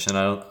transition.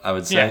 I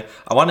would say. Yeah.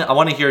 I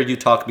want to hear you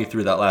talk me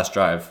through that last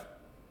drive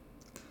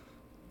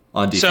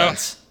on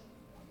defense. So,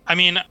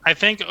 I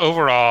think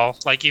overall,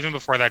 like, even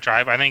before that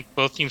drive, I think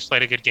both teams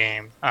played a good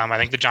game. I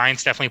think the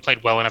Giants definitely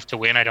played well enough to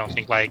win. I don't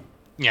think, like,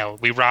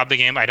 we robbed the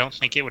game. I don't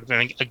think it would have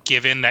been a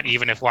given that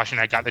even if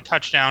Washington had got the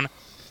touchdown,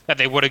 that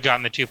they would have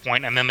gotten the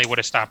 2-point, and then they would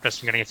have stopped us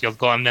from getting a field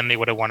goal, and then they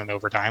would have won in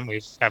overtime. We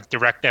have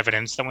direct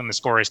evidence that when the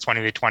score is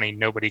 20-20,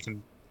 nobody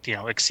can,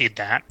 exceed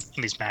that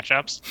in these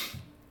matchups.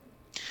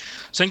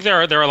 So I think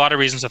there are a lot of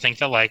reasons to think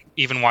that, like,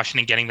 even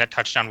Washington getting that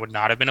touchdown would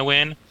not have been a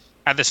win.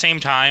 At the same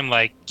time,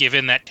 like,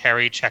 given that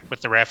Terry checked with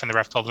the ref and the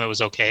ref told him it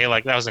was okay,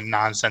 like, that was a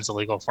nonsense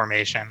illegal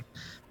formation.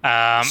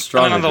 And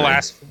then on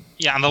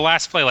the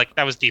last play, like,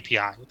 that was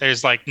DPI.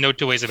 There's, like, no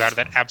two ways about it.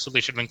 That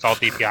absolutely should have been called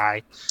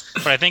DPI.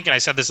 But I think, and I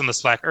said this in the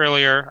Slack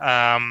earlier,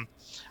 I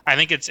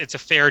think it's a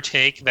fair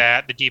take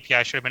that the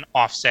DPI should have been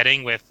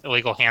offsetting with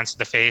illegal hands to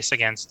the face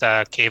against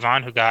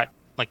Kayvon, who got,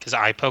 like, his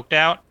eye poked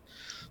out.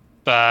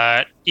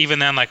 But even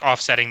then, like,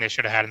 offsetting, they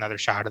should have had another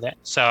shot at it.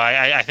 So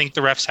I think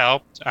the refs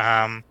helped.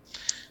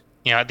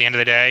 At the end of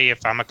the day,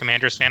 if I'm a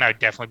Commanders fan, I would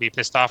definitely be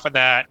pissed off at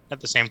that.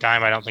 At the same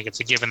time, I don't think it's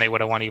a given they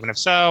would have won even if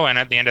so. And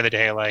at the end of the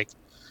day, like,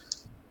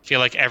 I feel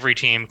like every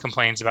team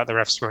complains about the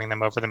refs screwing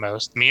them over the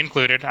most, me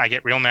included. I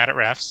get real mad at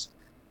refs,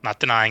 not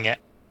denying it,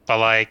 but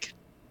like,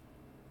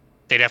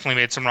 they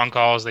definitely made some wrong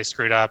calls. They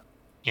screwed up.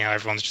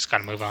 Everyone's just got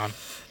to move on.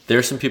 There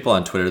are some people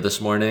on Twitter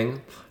this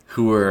morning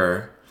who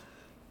were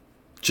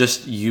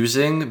just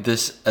using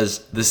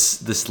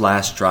this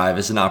last drive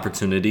as an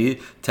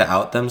opportunity to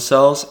out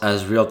themselves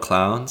as real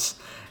clowns,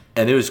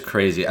 and it was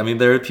crazy. I mean,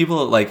 there are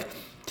people like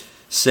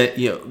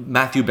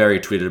Matthew Berry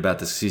tweeted about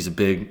this 'cause he's a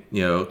big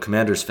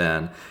Commanders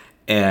fan,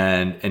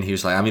 and he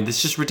was like, I mean, this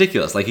is just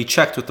ridiculous. Like, he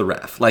checked with the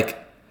ref. Like,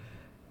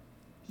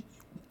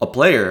 a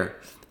player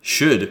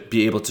should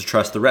be able to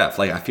trust the ref.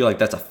 Like, I feel like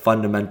that's a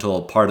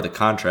fundamental part of the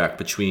contract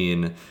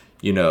between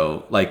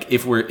like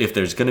if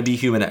there's going to be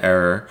human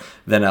error,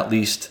 then at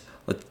least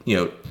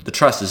the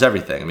trust is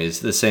everything. I mean, it's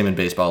the same in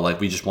baseball. Like,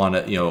 we just want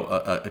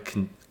a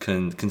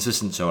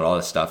consistent zone, all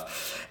this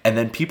stuff. And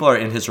then people are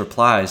in his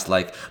replies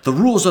like, the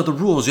rules are the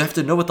rules. You have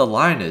to know what the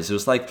line is. It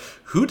was like,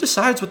 who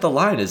decides what the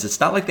line is? It's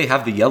not like they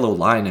have the yellow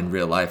line in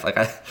real life.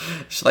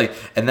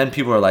 And then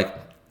people are like,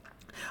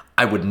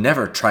 I would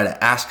never try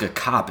to ask a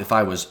cop if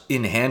I was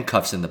in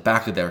handcuffs in the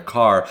back of their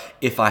car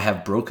if I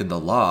have broken the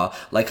law.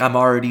 Like, I'm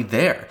already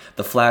there.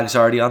 The flag's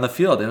already on the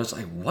field. And it was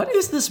like, what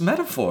is this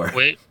metaphor?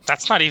 Wait,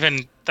 that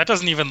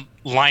doesn't even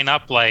line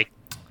up like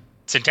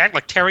syntax.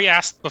 Like, Terry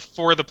asked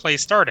before the play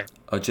started.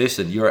 Oh,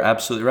 Jason, you are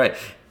absolutely right.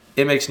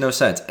 It makes no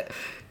sense.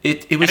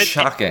 It was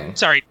shocking.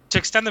 Sorry, to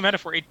extend the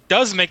metaphor, it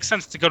does make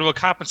sense to go to a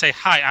cop and say,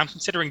 hi, I'm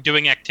considering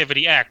doing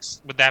activity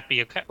X. Would that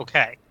be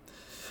okay?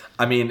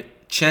 I mean,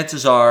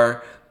 chances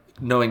are,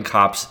 knowing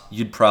cops,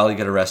 you'd probably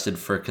get arrested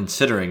for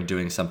considering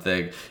doing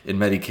something. In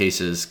many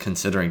cases,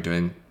 considering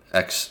doing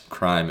X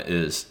crime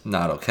is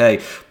not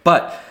okay.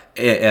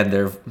 And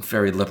they're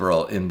very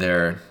liberal in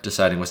their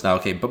deciding what's not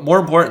okay. But more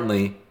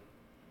importantly,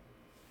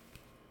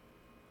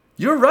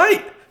 you're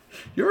right.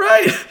 You're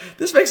right.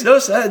 This makes no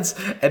sense.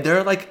 And there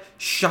are like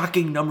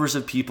shocking numbers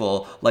of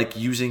people like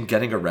using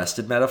getting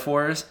arrested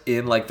metaphors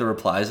in like the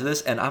replies to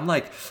this. And I'm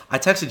like, I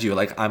texted you,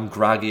 like, I'm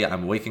groggy.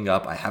 I'm waking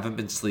up. I haven't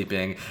been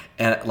sleeping.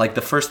 And like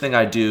the first thing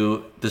I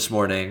do this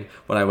morning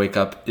when I wake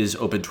up is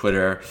open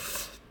Twitter,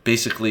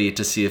 basically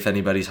to see if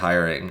anybody's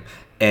hiring.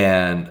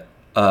 And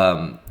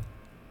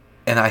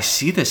I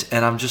see this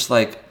and I'm just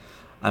like,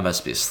 I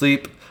must be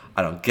asleep.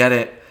 I don't get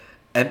it.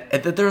 And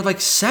there are like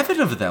 7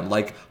 of them,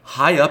 like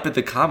high up in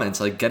the comments,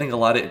 like getting a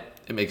lot of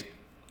it makes.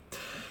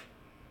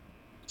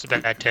 It's a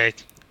bad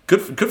take.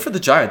 Good for the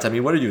Giants. I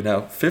mean, what are you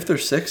now, 5th or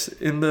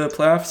 6th in the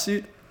playoff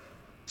seat?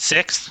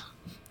 6th.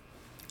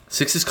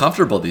 6 is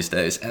comfortable these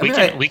days. We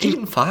can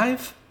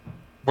 8-5.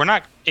 We're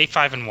not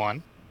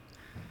 8-5-1.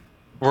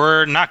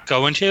 We're not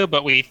going to,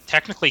 but we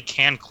technically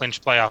can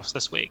clinch playoffs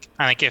this week.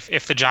 I think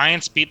if the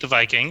Giants beat the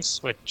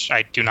Vikings, which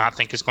I do not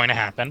think is going to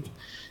happen,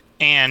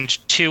 and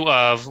 2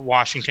 of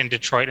Washington,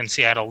 Detroit, and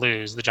Seattle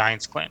lose, the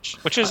Giants clinch.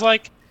 Which is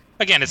like,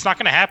 again, it's not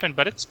going to happen,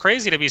 but it's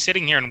crazy to be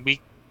sitting here in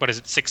week,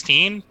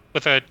 16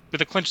 with a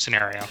clinch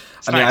scenario.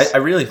 It's nice. I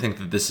really think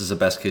that this is a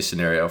best case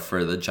scenario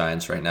for the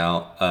Giants right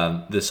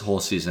now, this whole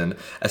season,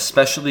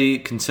 especially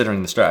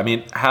considering the start. I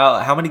mean,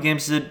 how many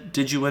games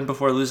did you win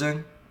before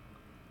losing?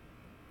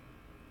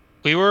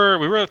 We were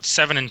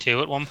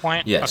 7-2 at one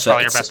point. Yeah, that's so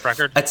probably our best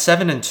record. At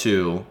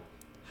 7-2,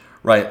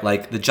 right?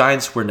 Like, the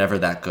Giants were never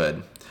that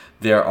good.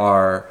 There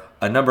are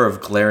a number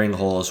of glaring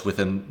holes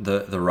within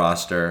the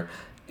roster,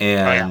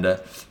 and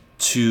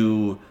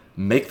to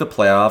make the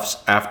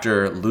playoffs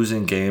after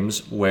losing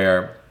games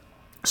where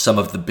some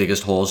of the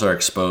biggest holes are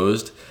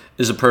exposed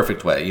is a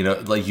perfect way.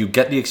 Like, you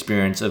get the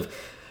experience of,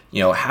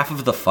 half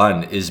of the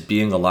fun is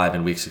being alive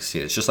in week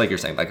 16. It's just like you're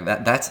saying, like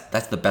that's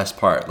the best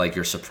part. Like,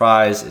 you're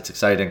surprised, it's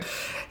exciting,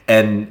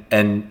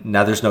 and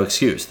now there's no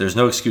excuse. There's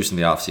no excuse in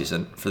the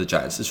offseason for the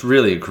Giants. It's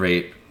really a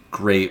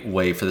great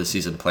way for the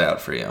season to play out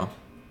for you.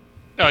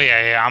 Oh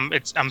yeah.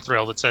 I'm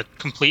thrilled. It's a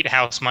complete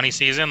house money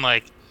season.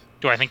 Like,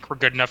 do I think we're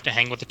good enough to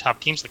hang with the top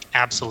teams? Like,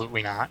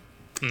 absolutely not.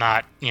 I'm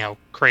not,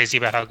 crazy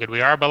about how good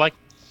we are, but like,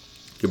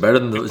 you're better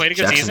than the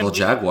Jacksonville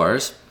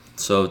Jaguars.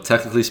 So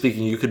technically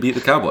speaking, you could beat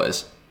the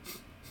Cowboys.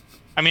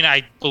 I mean,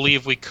 I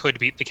believe we could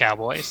beat the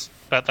Cowboys,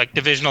 but like,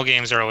 divisional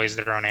games are always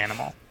their own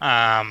animal.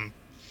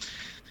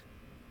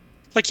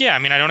 Like, yeah, I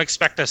mean, I don't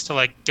expect us to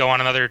like go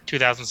on another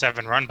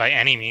 2007 run by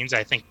any means.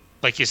 I think,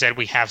 like you said,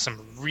 we have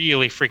some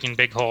really freaking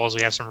big holes.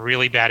 We have some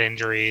really bad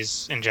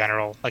injuries in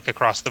general, like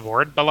across the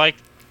board. But like,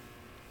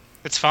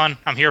 it's fun.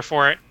 I'm here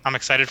for it. I'm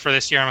excited for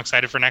this year. I'm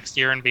excited for next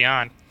year and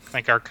beyond.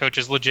 Like, our coach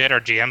is legit. Our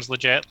GM's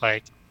legit.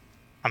 Like,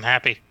 I'm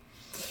happy.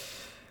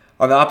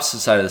 On the opposite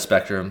side of the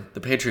spectrum,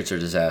 the Patriots are a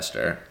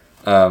disaster.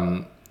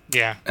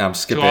 Yeah. I'm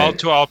skipping.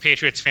 To all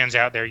Patriots fans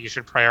out there, you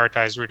should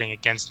prioritize rooting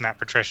against Matt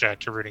Patricia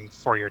to rooting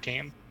for your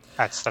team.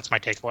 That's my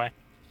takeaway.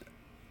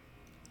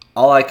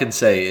 All I can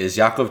say is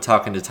Yaakov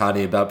talking to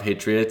Tani about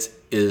Patriots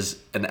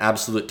is an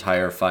absolute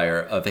tire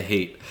fire of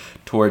hate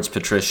towards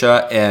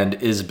Patricia and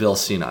is Bill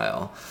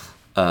senile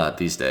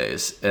these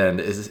days. And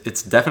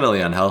it's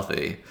definitely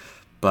unhealthy.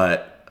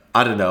 But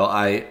I don't know.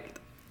 I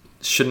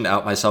shouldn't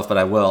out myself, but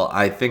I will.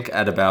 I think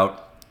at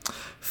about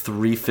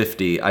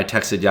 3:50, I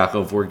texted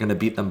Yakov, we're going to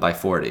beat them by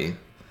 40.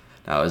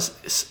 Now,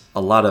 it's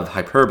a lot of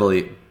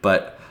hyperbole,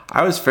 but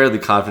I was fairly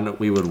confident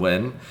we would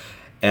win.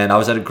 And I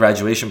was at a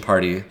graduation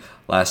party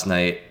last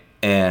night,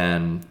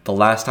 and the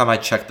last time I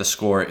checked the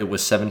score, it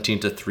was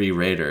 17-3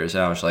 Raiders.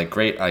 And I was like,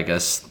 great, I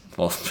guess.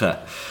 Well,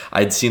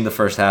 I'd seen the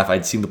first half,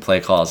 I'd seen the play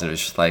calls, and it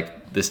was just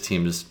like, this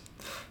team is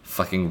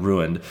fucking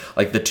ruined.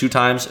 Like the two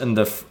times on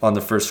the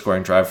first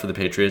scoring drive for the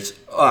Patriots,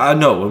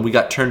 when we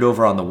got turned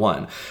over on the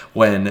one,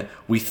 when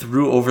we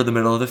threw over the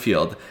middle of the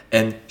field,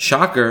 and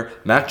shocker,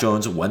 Mac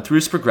Jones went through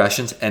his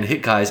progressions and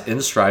hit guys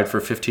in stride for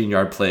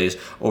 15-yard plays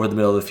over the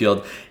middle of the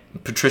field.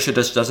 Patricia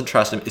just doesn't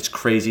trust him. It's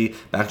crazy.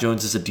 Mac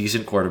Jones is a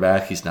decent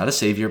quarterback. He's not a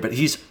savior, but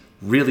he's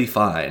really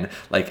fine,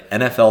 like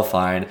NFL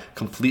fine,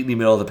 completely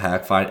middle of the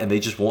pack fine, and they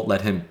just won't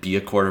let him be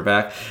a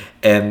quarterback.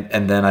 And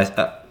then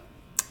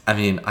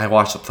I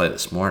watched the play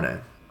this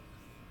morning.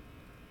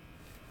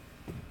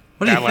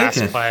 What are you thinking?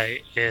 That last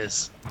play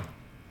is,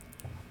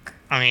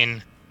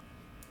 I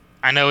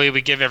know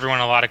we give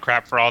everyone a lot of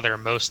crap for all their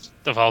most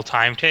of all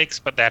time takes,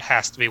 but that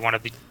has to be one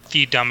of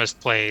the dumbest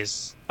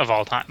plays of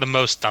all time, the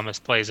most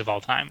dumbest plays of all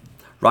time.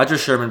 Roger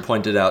Sherman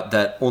pointed out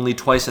that only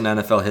twice in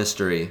NFL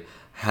history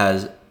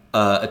has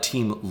a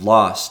team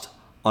lost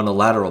on a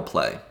lateral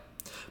play.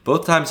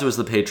 Both times it was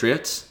the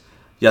Patriots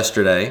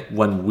yesterday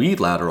when we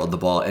lateraled the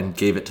ball and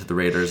gave it to the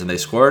Raiders and they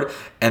scored,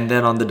 and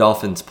then on the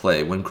Dolphins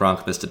play when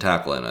Gronk missed a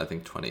tackle in, I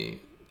think,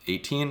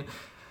 2018.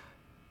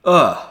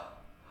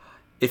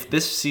 If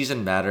this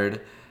season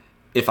mattered,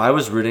 if I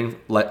was rooting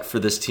for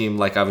this team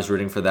like I was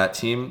rooting for that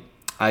team,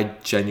 I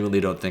genuinely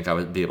don't think I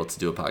would be able to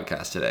do a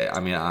podcast today.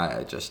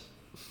 I just...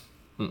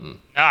 No,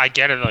 I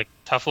get it. Like,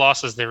 tough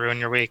losses, they ruin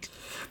your week.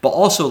 But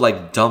also,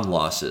 like, dumb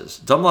losses.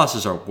 Dumb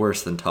losses are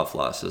worse than tough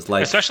losses.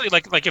 Like, especially,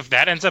 like if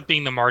that ends up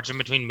being the margin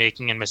between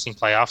making and missing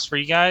playoffs for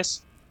you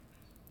guys,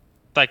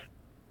 like,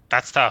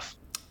 that's tough.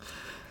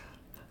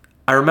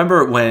 I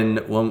remember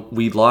when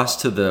we lost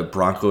to the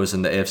Broncos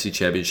in the AFC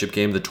Championship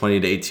game, the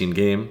 20-18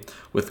 game,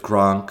 with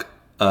Gronk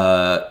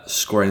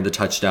scoring the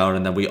touchdown,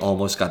 and then we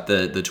almost got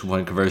the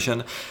 2-point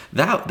conversion.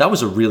 That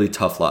was a really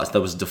tough loss. That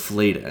was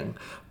deflating.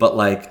 But,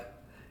 like,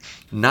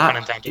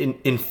 not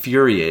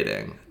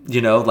infuriating,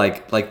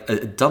 like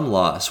a dumb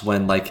loss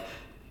when, like,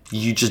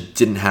 you just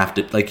didn't have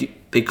to,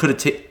 like, they could have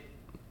taken.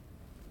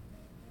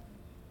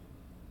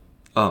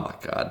 Oh my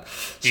God!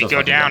 You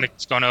go down,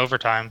 it's going to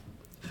overtime.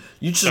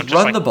 You just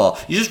run the ball.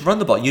 You just run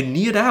the ball. You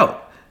knee it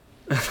out.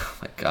 Oh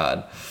my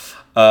God!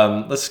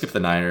 Let's skip the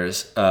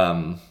Niners.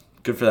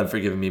 Good for them for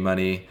giving me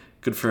money.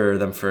 Good for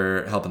them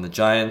for helping the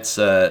Giants.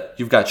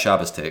 You've got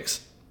Shabbos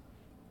takes.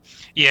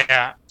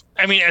 Yeah.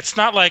 It's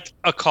not like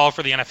a call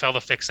for the NFL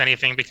to fix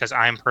anything because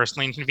I'm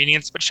personally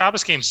inconvenienced, but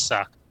Shabbos games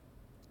suck.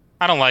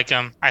 I don't like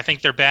them. I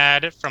think they're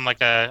bad from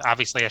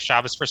obviously a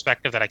Shabbos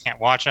perspective that I can't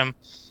watch them.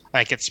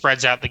 Like, it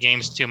spreads out the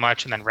games too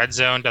much, and then Red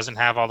Zone doesn't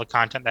have all the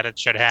content that it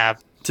should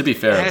have. To be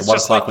fair, the 1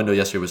 o'clock window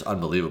yesterday was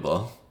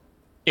unbelievable.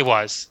 It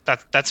was.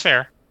 That's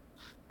fair.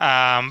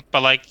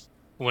 But, like,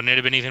 wouldn't it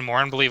have been even more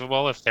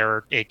unbelievable if there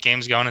were 8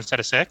 games going instead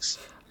of 6?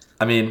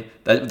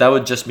 That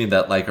would just mean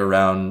that, like,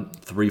 around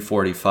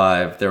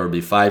 3:45, there would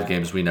be 5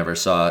 games we never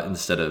saw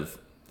instead of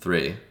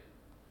 3.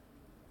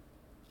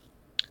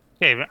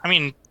 Yeah,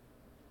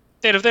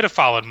 they'd have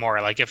followed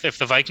more. Like, if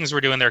the Vikings were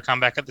doing their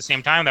comeback at the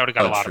same time, that would have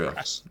got a lot of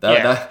press.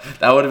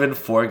 That would have been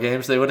 4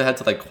 games. They would have had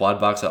to, like,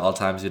 quad box at all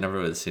times. You never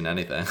would have seen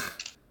anything.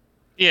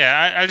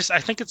 Yeah, I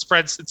think it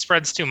spreads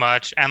too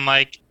much. And,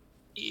 like,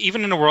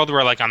 even in a world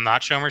where, like, I'm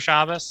not Shomer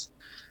Shabbos,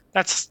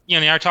 that's,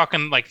 you're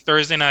talking, like,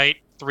 Thursday night,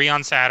 3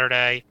 on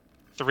Saturday,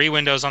 3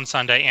 windows on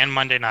Sunday and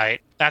Monday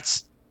night.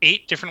 That's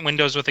 8 different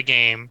windows with a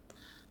game.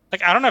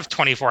 Like, I don't have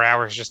 24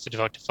 hours just to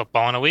devote to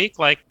football in a week.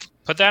 Like,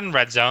 put that in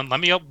Red Zone. Let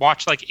me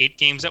watch, like, 8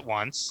 games at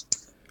once.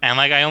 And,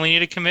 like, I only need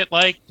to commit,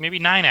 like, maybe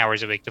 9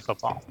 hours a week to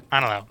football.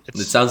 I don't know. It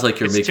sounds like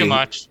you're too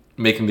much.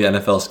 Making the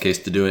NFL's case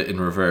to do it in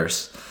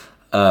reverse.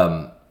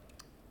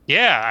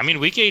 Yeah,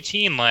 week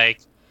 18, like,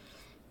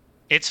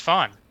 it's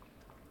fun.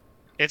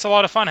 It's a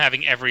lot of fun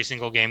having every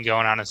single game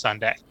going on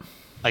Sunday.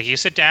 Like, you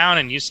sit down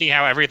and you see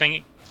how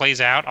everything plays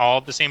out all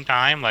at the same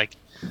time. Like,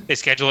 they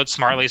schedule it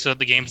smartly so that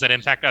the games that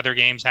impact other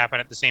games happen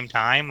at the same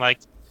time. Like,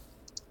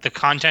 the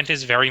content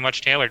is very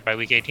much tailored by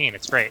week 18.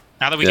 It's great.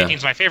 Now that week 18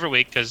 is my favorite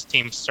week because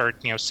teams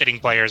start, sitting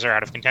players are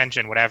out of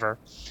contention, whatever.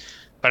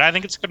 But I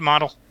think it's a good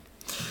model.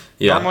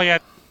 Yeah. Normally,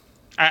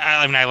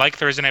 I like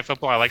Thursday night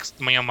football. I like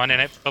Monday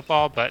night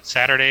football, but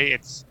Saturday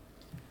it's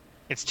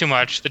too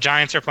much. The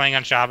Giants are playing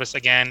on Shabbos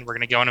again. We're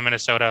going to go into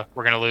Minnesota.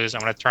 We're going to lose.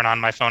 I'm going to turn on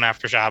my phone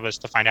after Shabbos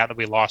to find out that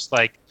we lost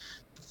like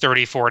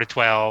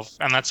 34-12,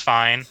 and that's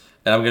fine.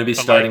 And I'm going to be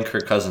starting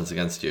Kirk Cousins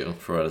against you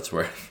for what it's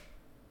worth.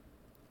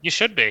 You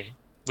should be.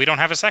 We don't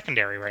have a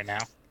secondary right now.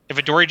 If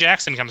Adoree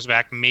Jackson comes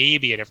back,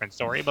 maybe a different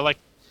story. But, like,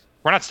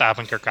 we're not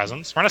stopping Kirk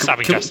Cousins. We're not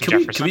stopping Justin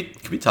Jefferson.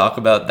 Can we talk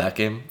about that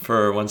game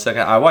for 1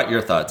 second? I want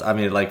your thoughts.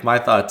 My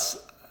thoughts,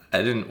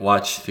 I didn't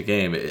watch the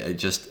game.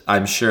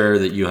 I'm sure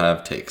that you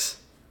have takes.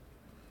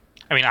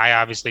 I mean, I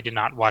obviously did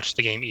not watch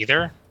the game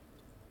either.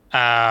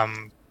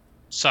 Um,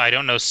 so I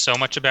don't know so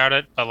much about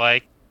it, but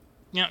like,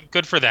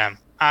 good for them.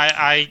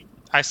 I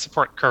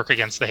support Kirk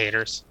against the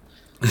haters,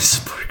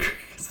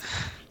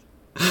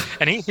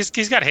 and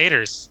he's got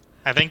haters.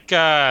 I think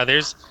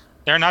there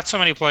are not so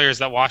many players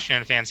that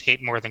Washington fans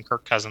hate more than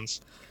Kirk Cousins.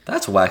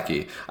 That's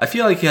wacky. I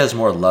feel like he has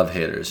more love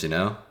haters, you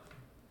know?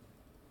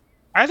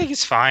 I think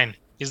he's fine.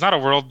 He's not a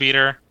world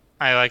beater.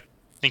 I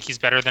think he's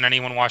better than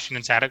anyone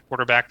Washington's had at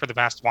quarterback for the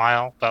past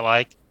while. But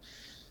like,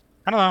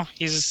 I don't know.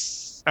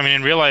 I mean,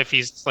 in real life,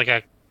 he's like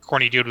a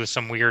corny dude with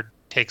some weird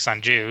takes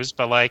on Jews,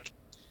 but like,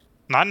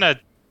 not in a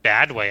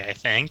bad way, I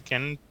think.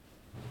 And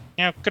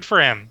good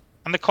for him.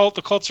 And the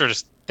Colts are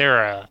just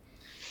they're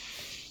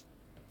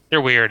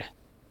weird.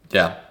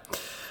 Yeah.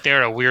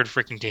 They're a weird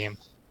freaking team.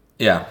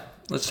 Yeah.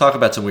 Let's talk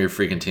about some weird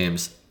freaking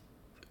teams.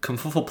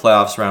 Confuffle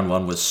Playoffs round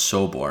 1 was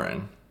so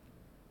boring.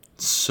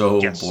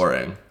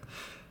 Boring.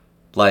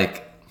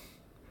 Like,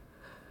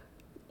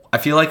 I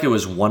feel like it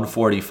was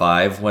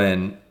 1:45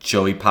 when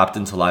Joey popped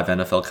into live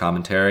NFL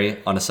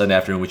commentary on a Sunday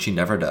afternoon, which he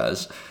never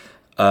does,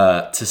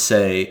 to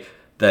say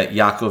that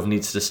Yaakov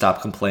needs to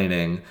stop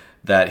complaining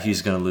that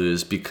he's going to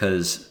lose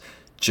because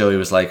Joey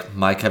was like,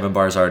 my Kevin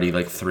Barr is already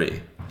like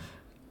 3.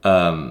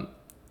 And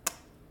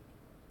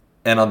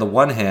on the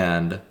one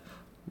hand,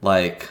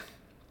 like,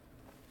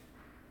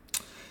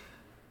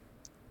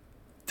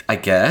 I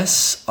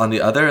guess. On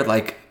the other,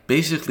 like,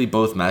 basically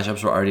both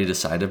matchups were already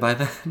decided by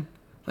then.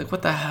 Like,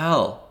 what the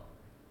hell?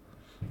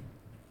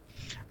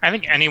 I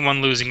think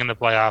anyone losing in the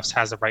playoffs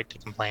has a right to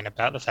complain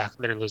about the fact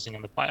that they're losing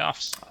in the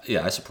playoffs.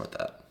 Yeah, I support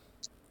that.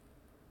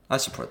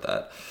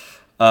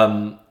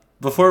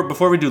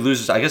 Before we do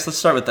losers, I guess let's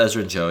start with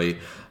Ezra and Joey.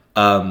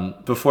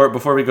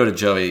 Before we go to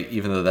Joey,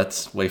 even though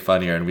that's way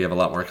funnier and we have a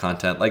lot more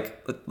content,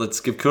 like,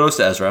 let's give kudos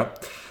to Ezra.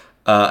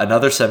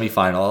 Another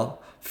semifinal.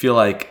 Feel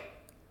like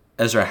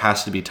Ezra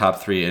has to be top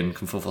 3 in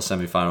Confuffle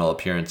semifinal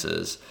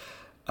appearances.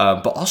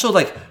 But also,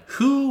 like,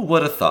 who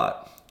would have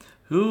thought?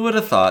 Who would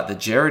have thought that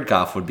Jared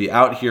Goff would be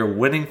out here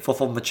winning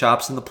Fuffle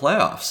Machops in the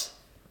playoffs?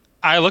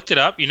 I looked it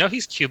up.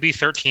 He's QB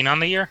 13 on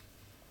the year.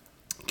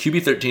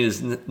 QB 13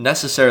 is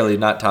necessarily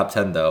not top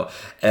 10 though,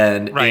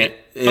 and right.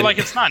 But like,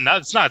 it's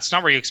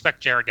not where you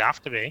expect Jared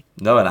Goff to be.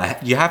 No,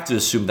 and you have to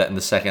assume that in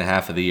the second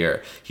half of the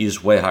year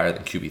he's way higher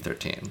than QB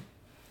 13.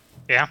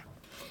 Yeah.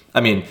 I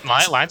mean,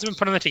 Lions have been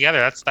putting it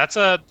together.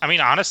 I mean,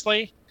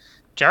 honestly,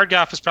 Jared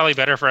Goff is probably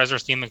better for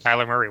Ezra's team than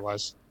Kyler Murray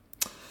was.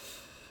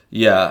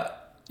 Yeah.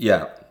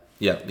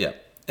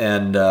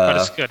 And but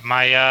it's good.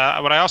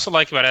 What I also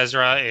like about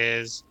Ezra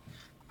is,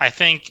 I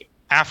think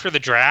after the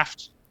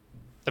draft,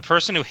 the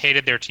person who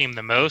hated their team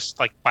the most,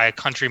 like by a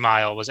country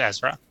mile, was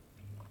Ezra.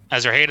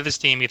 Ezra hated his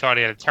team. He thought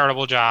he had a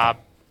terrible job.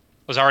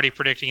 Was already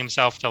predicting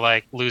himself to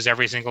like lose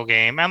every single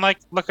game. And like,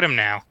 look at him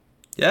now.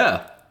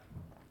 Yeah.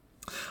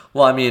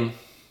 Well, I mean,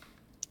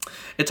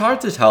 it's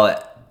hard to tell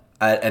at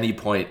any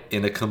point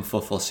in a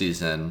Confuffle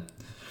season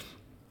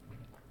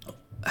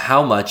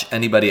how much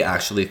anybody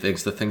actually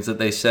thinks the things that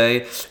they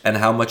say and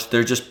how much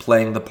they're just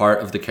playing the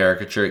part of the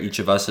caricature each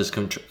of us has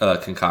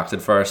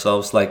concocted for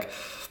ourselves. Like,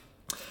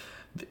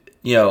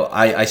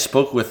 I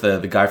spoke with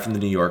the guy from the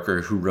New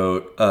Yorker who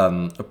wrote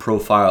a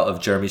profile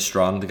of Jeremy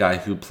Strong, the guy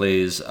who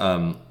plays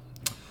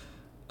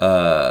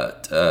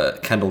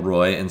Kendall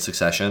Roy in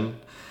Succession.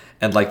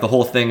 And like the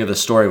whole thing of the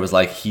story was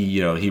like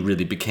he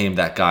really became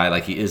that guy.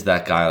 Like he is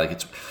that guy. Like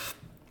it's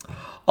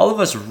all of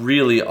us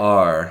really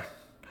are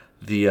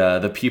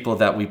the people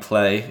that we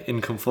play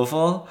in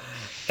Confuffle.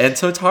 And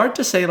so it's hard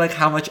to say like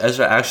how much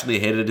Ezra actually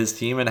hated his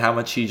team and how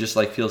much he just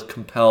like feels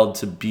compelled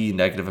to be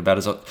negative about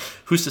his own.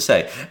 Who's to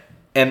say?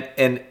 And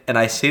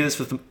I say this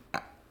with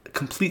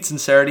complete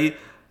sincerity.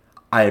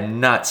 I am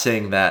not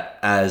saying that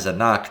as a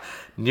knock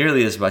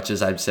nearly as much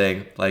as I'm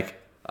saying like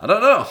I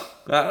don't know.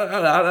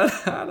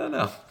 I don't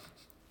know.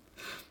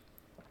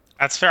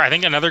 That's fair. I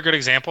think another good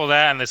example of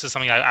that, and this is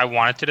something I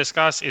wanted to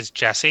discuss, is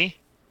Jesse.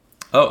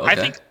 Oh, okay. I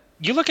think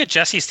you look at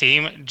Jesse's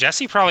team.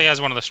 Jesse probably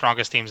has one of the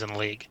strongest teams in the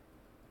league.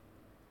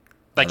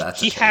 Like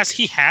he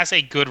has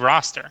a good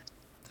roster.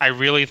 I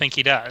really think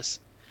he does.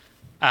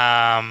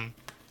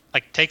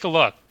 Like take a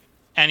look,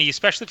 and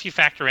especially if you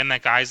factor in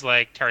that guys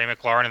like Terry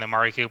McLaurin and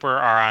Amari Cooper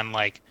are on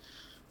like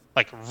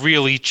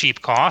really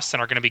cheap costs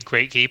and are going to be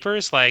great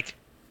keepers. Like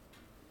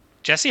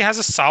Jesse has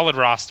a solid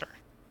roster.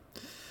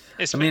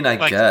 I mean,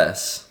 I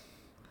guess.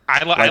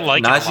 I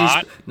like Najee's, him a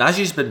lot.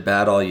 Najee's been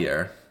bad all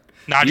year.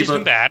 Najee's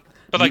been bad,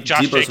 but like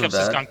Josh Debo's Jacobs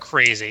has gone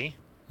crazy.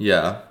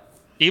 Yeah.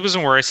 Debo's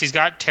been worse. He's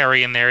got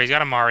Terry in there. He's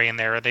got Amari in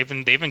there. They've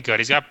been good.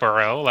 He's got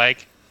Burrow.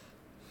 Like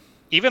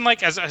even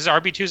like as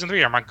RB2s and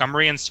 3 are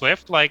Montgomery and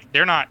Swift. Like they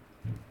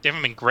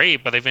haven't been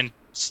great, but they've been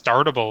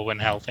startable when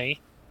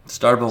healthy.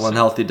 Startable when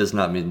healthy does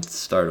not mean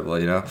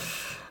startable.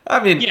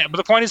 I mean, yeah, but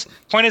the point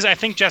is, I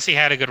think Jesse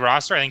had a good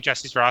roster. I think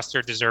Jesse's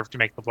roster deserved to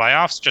make the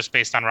playoffs just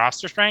based on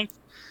roster strength.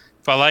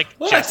 But like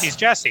Jesse's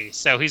Jesse,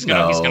 so he's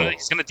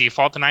gonna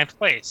default to 9th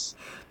place.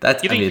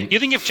 You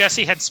think if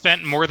Jesse had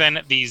spent more than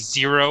the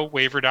 0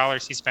 waiver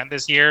dollars he spent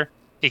this year,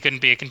 he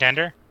couldn't be a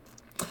contender?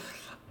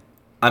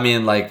 I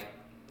mean, like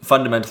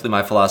fundamentally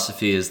my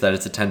philosophy is that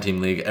it's a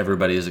 10-team league.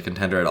 Everybody is a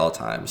contender at all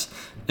times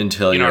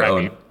until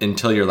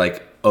until you're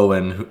like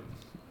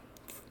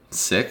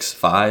 0-6,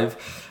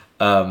 5.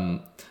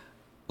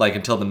 Like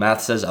until the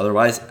math says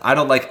otherwise. I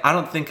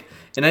don't think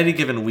in any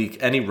given week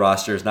any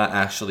roster is not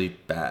actually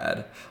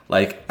bad.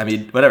 Like, I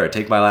mean, whatever,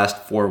 take my last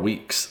 4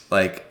 weeks.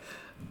 Like,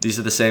 these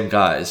are the same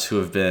guys who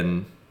have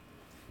been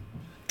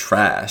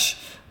trash.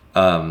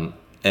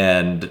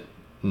 And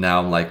now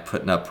I'm like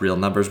putting up real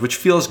numbers, which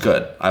feels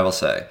good, I will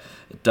say.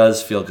 It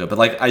does feel good. But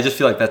like I just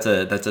feel like that's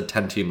a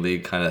 10-team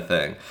league kind of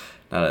thing,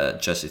 not a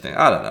Jesse thing.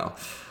 I don't know.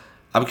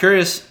 I'm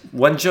curious,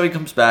 when Joey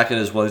comes back and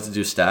is willing to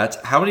do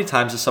stats, how many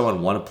times has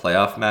someone won a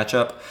playoff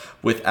matchup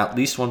with at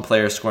least one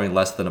player scoring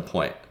less than a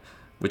point?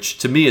 Which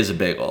to me is a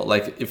bagel.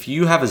 Like, if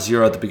you have a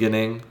 0 at the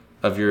beginning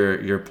of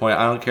your point,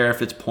 I don't care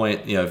if it's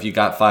point, if you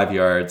got 5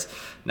 yards.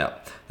 No,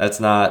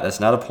 that's not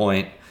a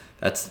point.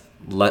 It's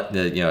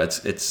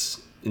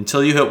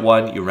until you hit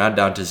 1, you round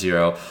down to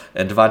 0.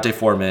 And Devontae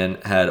Foreman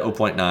had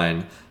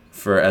 0.9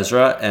 for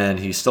Ezra, and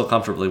he still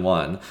comfortably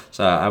won.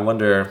 So I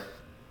wonder,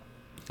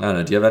 I don't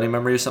know, do you have any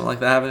memory of something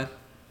like that happening?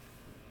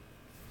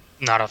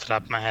 Not off the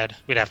top of my head.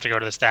 We'd have to go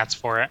to the stats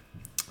for it.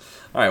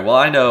 All right, well,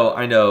 I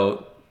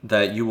know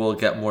that you will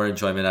get more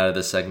enjoyment out of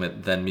this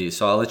segment than me,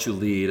 so I'll let you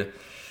lead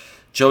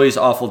Joey's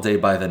awful day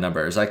by the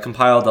numbers. I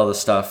compiled all the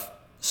stuff,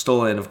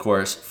 stolen, of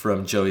course,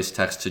 from Joey's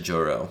text to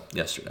Joro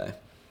yesterday.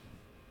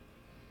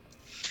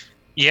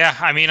 Yeah,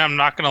 I mean, I'm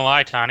not gonna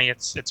lie, Tony.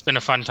 It's been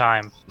a fun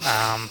time.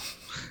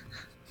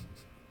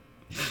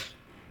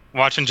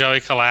 Watching Joey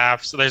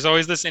collapse. There's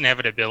always this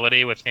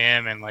inevitability with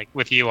him, and like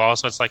with you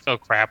also. It's like, oh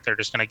crap, they're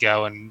just gonna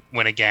go and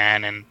win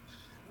again, and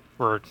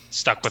we're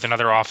stuck with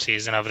another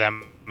offseason of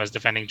them as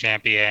defending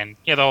champion.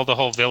 Yeah, the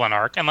whole villain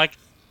arc, and like,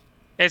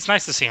 it's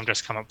nice to see him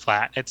just come up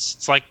flat.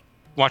 It's like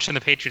watching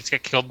the Patriots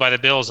get killed by the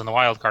Bills in the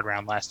wild card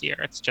round last year.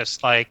 It's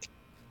just like,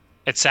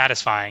 it's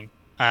satisfying.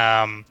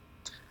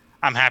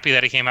 I'm happy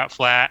that he came out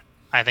flat.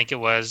 I think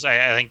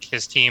I think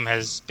his team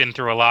has been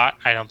through a lot.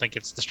 I don't think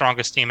it's the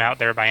strongest team out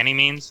there by any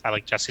means. I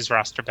like Jesse's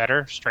roster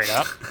better, straight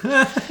up.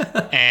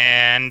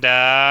 And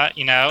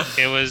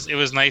it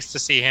was nice to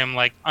see him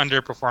like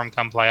underperform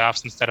come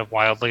playoffs instead of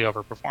wildly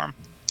overperform.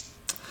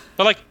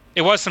 But like,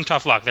 it was some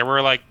tough luck. There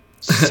were like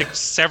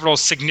several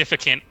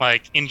significant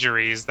like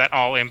injuries that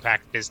all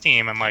impacted his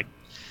team, and like,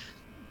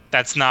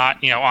 that's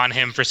not on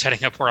him for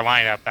setting a poor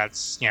lineup.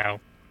 That's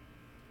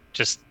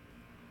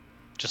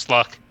just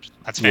luck.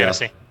 That's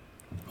fantasy. Yeah.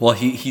 Well,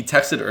 he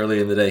texted early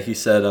in the day. He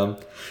said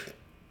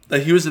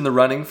that he was in the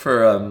running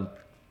for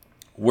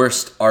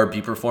worst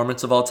RB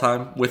performance of all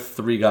time with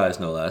 3 guys,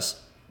 no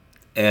less.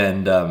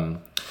 And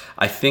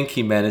I think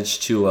he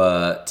managed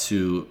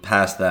to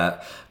pass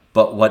that.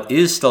 But what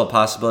is still a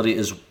possibility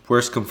is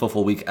worst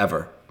Kumfuffle week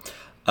ever.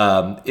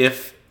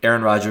 If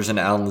Aaron Rodgers and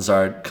Allen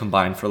Lazard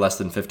combine for less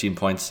than 15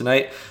 points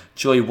tonight,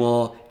 Joey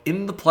will,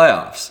 in the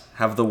playoffs,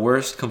 have the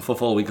worst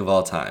Kumfuffle week of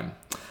all time.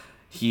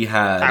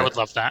 I would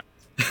love that.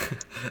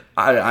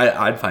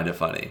 I'd find it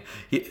funny.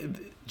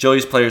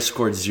 Joey's players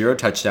scored 0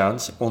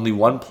 touchdowns. Only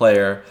one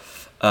player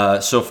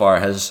so far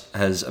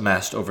has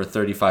amassed over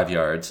 35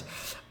 yards.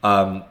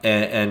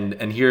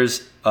 And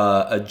here's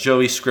a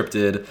Joey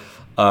scripted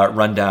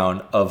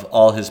rundown of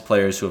all his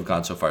players who have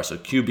gone so far. So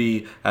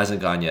QB hasn't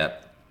gone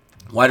yet.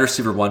 Wide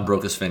receiver 1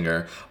 broke his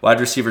finger. Wide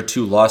receiver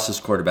 2 lost his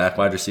quarterback.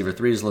 Wide receiver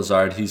 3 is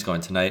Lazard. He's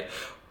going tonight.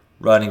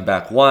 Running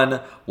back 1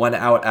 went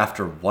out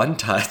after 1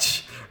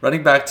 touch.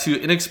 Running back 2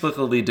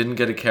 inexplicably didn't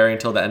get a carry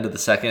until the end of the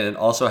second, and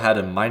also had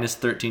a minus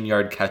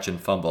 13-yard catch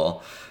and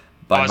fumble.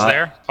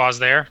 Pause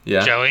there.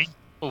 Yeah. Joey,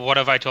 what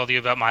have I told you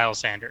about Miles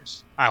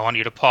Sanders? I want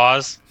you to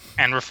pause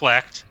and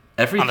reflect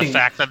on the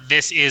fact that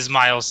this is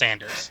Miles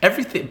Sanders.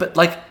 Everything, but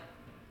like,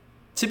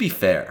 to be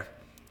fair,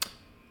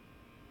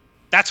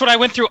 that's what I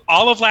went through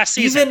all of last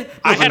season.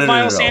 I had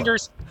Miles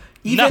Sanders.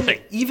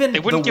 Nothing. Even they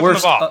wouldn't the give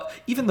worst, him the ball.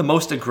 Even the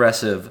most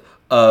aggressive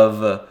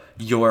of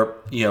your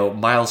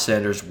Miles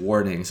Sanders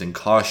warnings and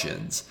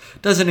cautions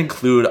doesn't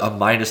include a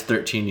minus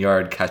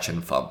 13-yard catch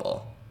and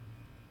fumble.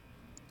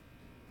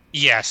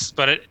 Yes,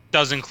 but it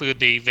does include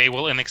they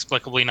will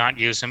inexplicably not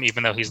use him,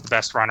 even though he's the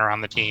best runner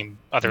on the team,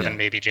 other than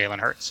maybe Jalen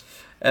Hurts.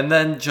 And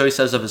then Joey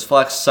says of his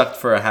flex, sucked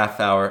for a half,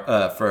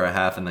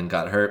 and then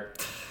got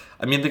hurt.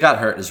 I mean, the got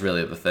hurt is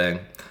really the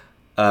thing.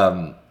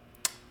 We'll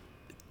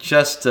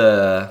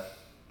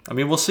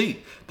see.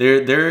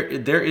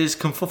 There is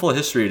Kumfuffle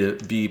history to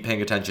be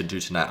paying attention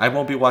to tonight. I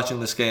won't be watching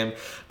this game,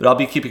 but I'll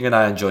be keeping an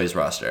eye on Joey's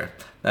roster.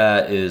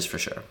 That is for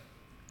sure.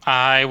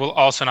 I will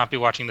also not be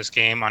watching this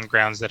game on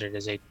grounds that it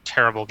is a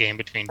terrible game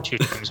between 2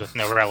 teams with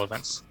no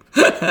relevance.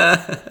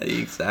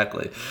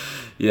 Exactly.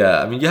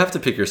 Yeah, I mean, you have to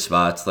pick your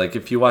spots. Like,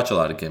 if you watch a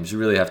lot of games, you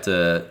really have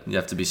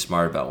to be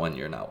smart about when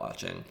you're not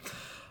watching.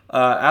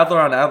 Adler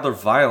on Adler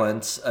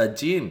violence.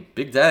 Dean,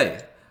 big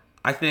day.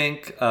 I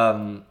think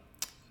on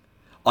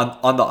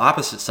the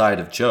opposite side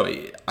of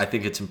Joey, I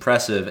think it's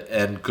impressive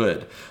and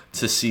good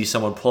to see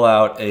someone pull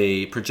out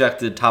a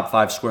projected top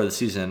 5 score of the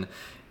season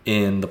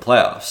in the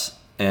playoffs.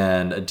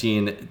 and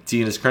Dean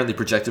is currently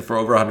projected for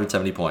over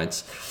 170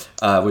 points,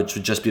 which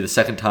would just be the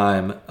second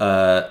time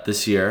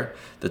this year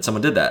that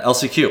someone did that.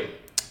 LCQ,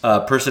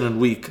 person in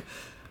week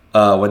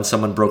when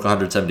someone broke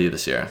 170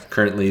 this year.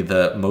 Currently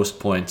the most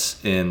points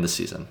in the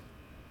season.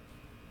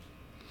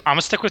 I'm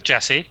gonna stick with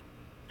Jesse,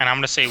 and I'm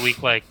gonna say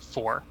week like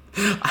 4.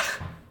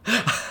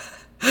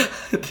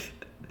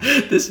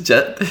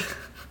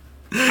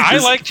 I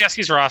like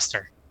Jesse's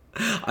roster.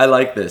 I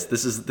like this.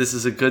 This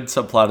is a good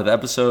subplot of the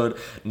episode.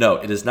 No,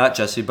 it is not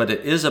Jesse, but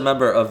it is a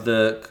member of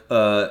the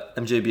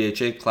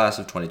MJBHA class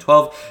of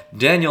 2012.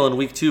 Daniel in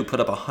week 2 put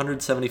up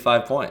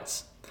 175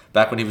 points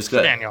back when he was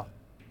good. Daniel.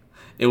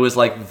 It was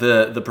like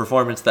the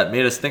performance that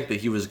made us think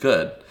that he was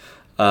good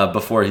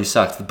before he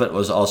sucked, but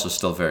was also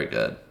still very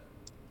good.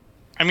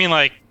 I mean,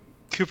 like,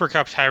 Cooper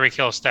Kupp, Tyreek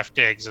Hill, Steph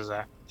Diggs is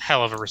a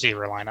hell of a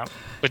receiver lineup.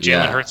 With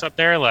Jalen Hurts up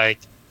there, like...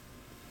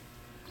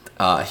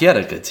 he had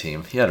a good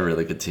team. He had a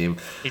really good team.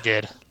 He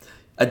did.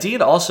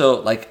 Adine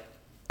also, like,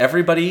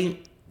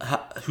 everybody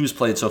who's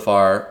played so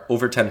far,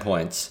 over 10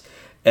 points.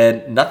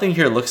 And nothing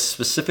here looks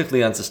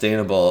specifically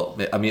unsustainable.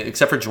 I mean,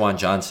 except for Juwan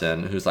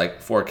Johnson, who's,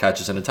 like, 4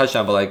 catches and a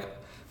touchdown, but, like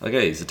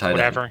hey, he's a tight end.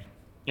 Whatever.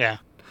 Yeah.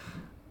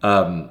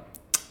 Do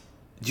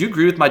you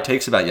agree with my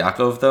takes about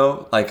Yaakov,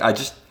 though? Like,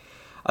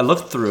 I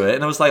looked through it,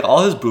 and it was like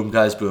all his boom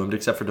guys boomed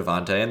except for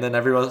Devontae, and then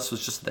everyone else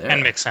was just there.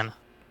 And Mixon.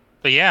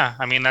 But yeah,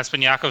 I mean, that's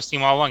been Yaakov's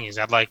team all along. He's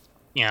had, like,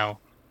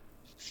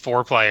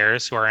 4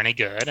 players who are any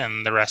good,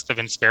 and the rest have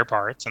been spare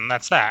parts, and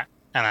that's that.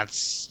 And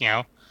that's,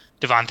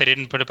 Devontae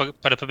didn't put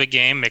up a big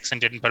game, Mixon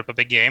didn't put up a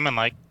big game, and,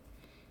 like,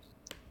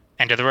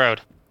 end of the road.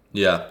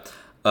 Yeah.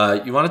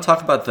 You want to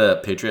talk about the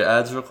Patriot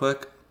ads real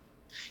quick?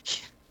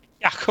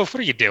 Yaakov, what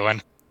are you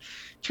doing?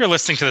 If you're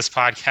listening to this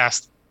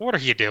podcast, what are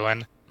you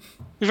doing?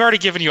 We've already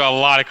given you a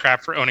lot of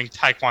crap for owning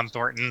Tyquan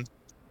Thornton.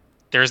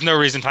 There is no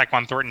reason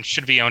Tyquan Thornton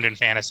should be owned in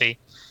fantasy.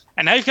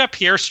 And now you've got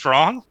Pierre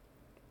Strong.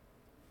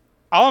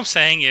 All I'm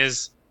saying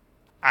is,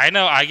 I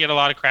know I get a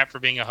lot of crap for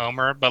being a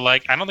homer, but,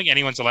 like, I don't think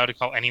anyone's allowed to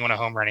call anyone a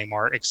homer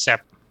anymore,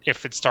 except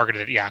if it's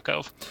targeted at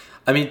Yaakov.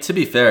 I mean, to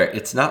be fair,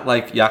 it's not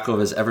like Yaakov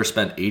has ever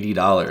spent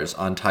 $80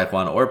 on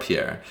Tyquan or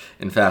Pierre.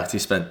 In fact, he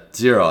spent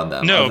 0 on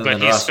them. No, but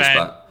he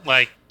spent,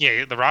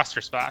 the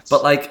roster spots.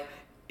 But, like,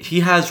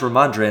 he has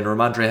Ramondre, and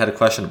Ramondre had a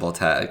questionable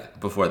tag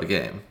before the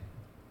game.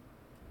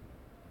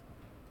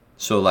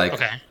 So, like,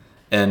 okay.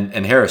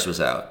 And Harris was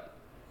out.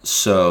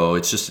 So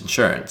it's just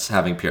insurance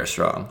having Pierre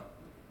Strong.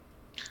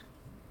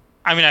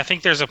 I mean, I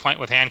think there's a point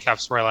with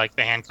handcuffs where, like,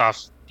 the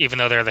handcuffs, even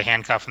though they're the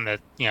handcuff and the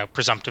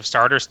presumptive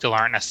starter, still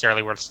aren't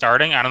necessarily worth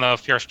starting. I don't know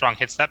if Pierre Strong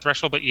hits that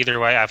threshold, but either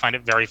way, I find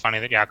it very funny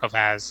that Yaakov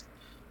has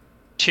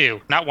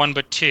 2, not 1,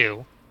 but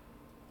 2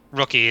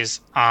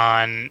 rookies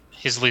on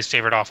his least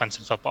favorite offense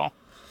in football.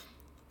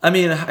 I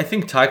mean, I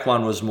think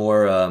Tyquan was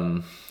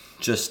more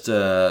just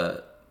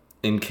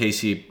in case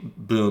he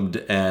boomed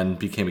and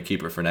became a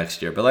keeper for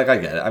next year. But, like, I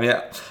get it. I mean,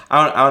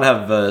 I don't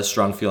have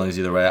strong feelings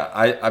either way.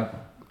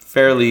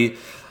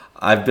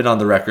 I've been on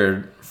the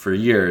record for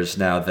years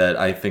now that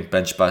I think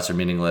bench spots are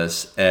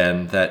meaningless,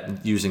 and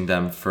that using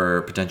them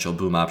for potential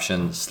boom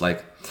options,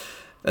 like,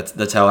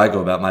 that's how I go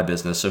about my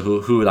business. So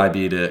who would I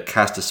be to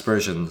cast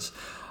aspersions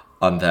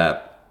on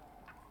that?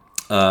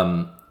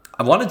 I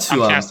wanted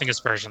to... I'm casting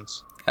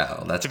aspersions.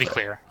 Oh, that's to be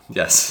clear.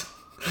 Yes,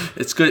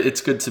 it's good.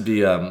 It's good to be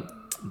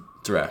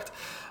direct.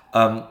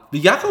 But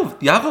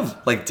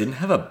Yaakov like didn't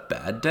have a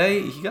bad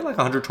day. He got like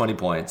 120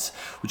 points,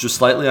 which was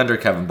slightly under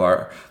Kevin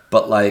Barr.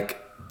 But like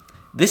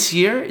this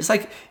year, is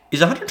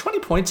 120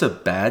 points a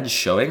bad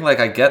showing?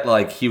 Like, I get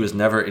like he was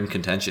never in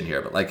contention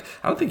here, but like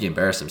I don't think he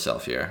embarrassed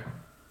himself here.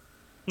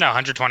 No,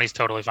 120 is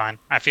totally fine.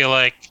 I feel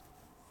like,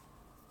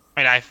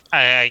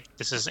 I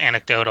this is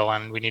anecdotal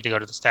and we need to go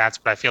to the stats,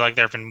 but I feel like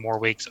there have been more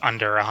weeks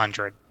under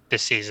 100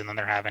 this season than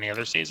there have any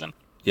other season.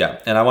 Yeah,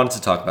 and I wanted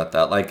to talk about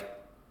that. Like,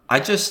 I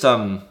just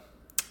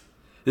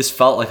this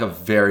felt like a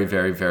very,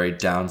 very, very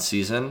down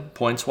season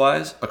points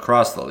wise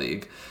across the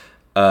league,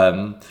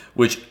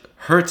 which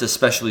hurts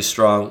especially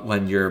strong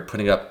when you're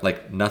putting up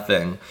like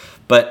nothing.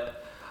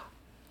 But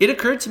it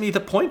occurred to me the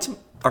points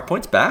are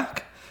points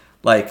back.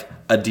 Like,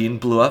 Adine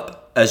blew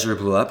up, Ezra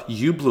blew up,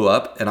 you blew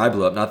up, and I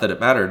blew up. Not that it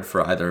mattered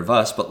for either of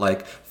us, but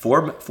like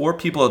four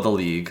people of the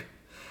league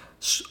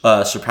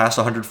surpassed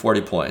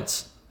 140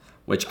 points,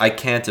 which I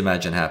can't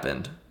imagine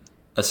happened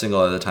a single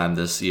other time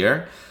this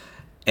year.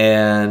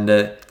 And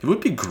it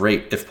would be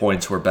great if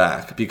points were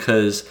back,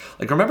 because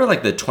like remember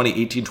like the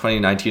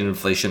 2018-2019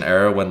 inflation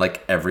era when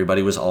like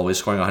everybody was always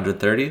scoring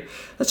 130?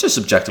 That's just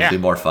subjectively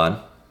more fun.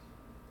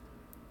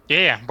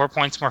 Yeah, more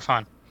points, more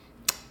fun.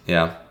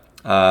 Yeah.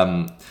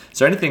 Is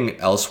there anything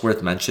else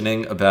worth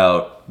mentioning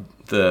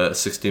about the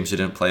 6 teams who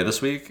didn't play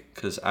this week?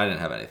 Because I didn't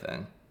have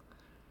anything.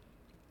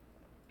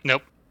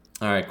 Nope.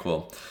 All right,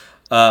 cool.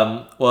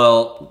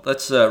 Well,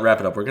 let's wrap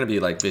it up. We're going to be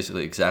like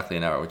basically exactly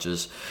an hour, which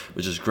is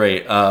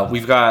great.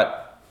 We've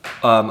got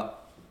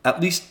at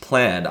least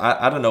planned.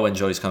 I don't know when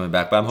Joey's coming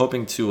back, but I'm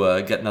hoping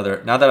to get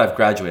another. Now that I've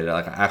graduated,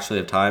 like I actually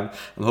have time.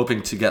 I'm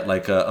hoping to get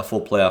like a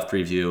full playoff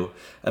preview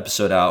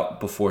episode out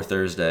before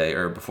Thursday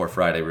or before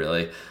Friday,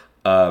 really.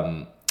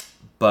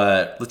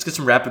 But let's get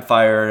some rapid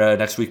fire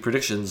next week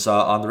predictions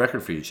on the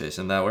record for you, Chase.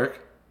 Doesn't that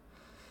work?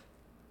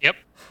 Yep.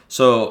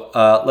 So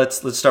let's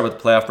start with the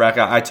playoff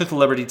bracket. I took the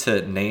liberty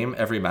to name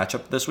every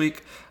matchup this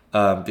week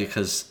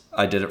because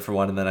I did it for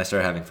one and then I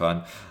started having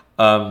fun.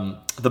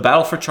 The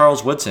battle for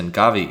Charles Woodson,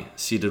 Gavi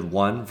seeded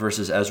 1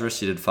 versus Ezra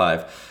seeded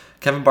 5.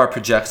 Kevin Barr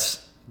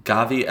projects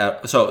Gavi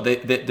at, so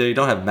they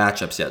don't have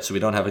matchups yet, so we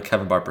don't have a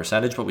Kevin Barr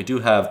percentage, but we do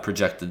have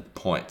projected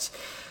points.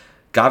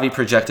 Gavi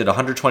projected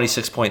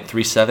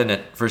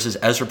 126.37 versus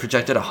Ezra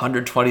projected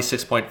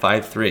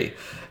 126.53.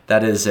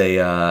 That is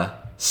a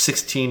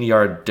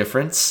 16-yard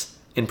difference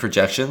in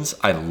projections.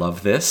 I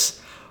love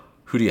this.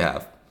 Who do you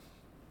have?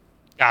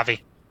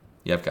 Gavi.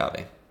 You have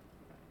Gavi.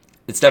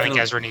 It's I definitely.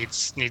 think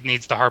Ezra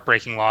needs the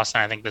heartbreaking loss,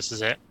 and I think this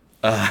is it.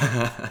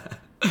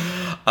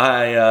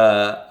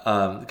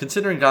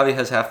 Considering Gavi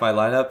has half my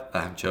lineup,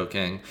 I'm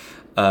joking.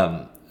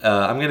 I'm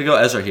gonna go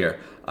Ezra here.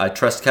 I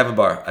trust Kevin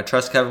Barr.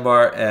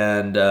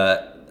 And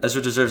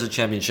Ezra deserves a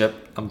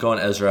championship. I'm going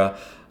Ezra.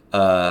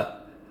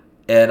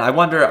 And I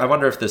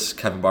wonder if this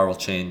Kevin Barr will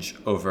change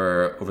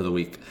over the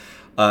week.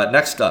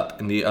 Next up,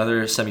 in the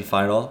other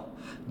semifinal,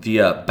 the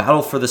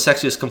battle for the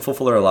sexiest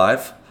Kumfuffler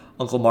alive.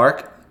 Uncle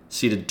Mark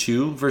seeded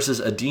 2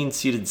 versus Adine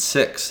seeded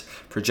 6.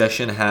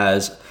 Projection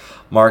has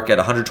Mark at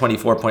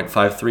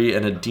 124.53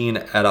 and Adine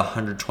at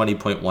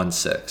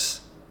 120.16.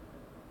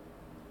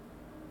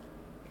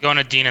 Going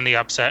to Dean in the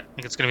upset. I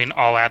think it's going to be an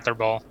all Adler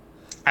Bowl.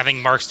 I think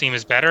Mark's team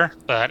is better,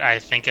 but I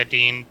think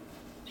Adine,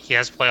 he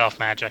has playoff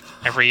magic.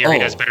 Every year he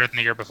does better than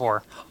the year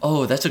before.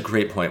 Oh, that's a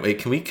great point. Wait,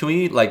 can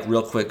we like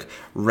real quick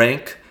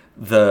rank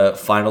the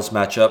finals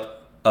matchup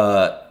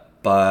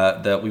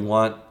that we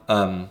want?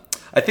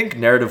 I think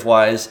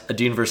narrative-wise,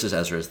 Adine versus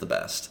Ezra is the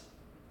best.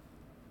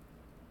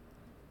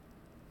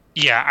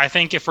 Yeah, I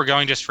think if we're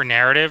going just for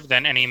narrative,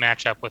 then any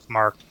matchup with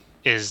Mark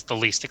is the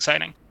least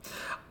exciting.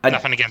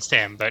 Nothing against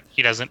him, but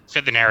he doesn't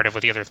fit the narrative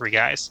with the other 3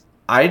 guys.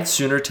 I'd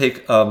sooner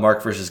take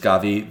Mark versus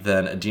Gavi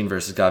than Adine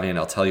versus Gavi, and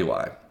I'll tell you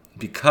why.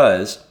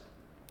 Because,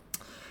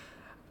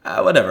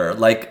 whatever,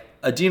 like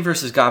Adine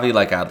versus Gavi,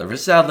 like Adler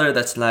versus Adler,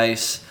 that's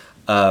nice.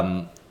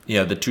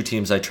 The 2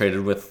 teams I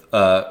traded with,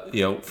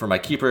 for my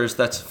keepers,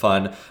 that's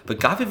fun. But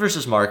Gavi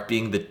versus Mark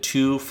being the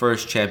 2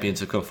 first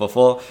champions of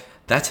Kumfuffle,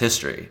 that's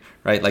history,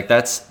 right? Like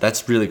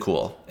that's really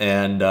cool.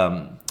 And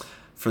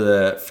for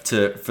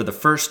the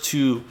first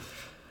 2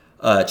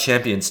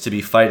 champions to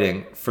be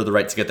fighting for the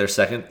right to get their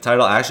second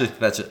title, I actually think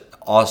that's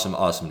an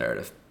awesome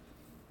narrative.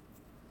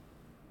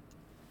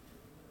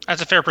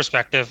 That's a fair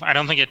perspective. I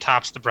don't think it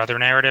tops the brother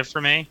narrative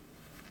for me.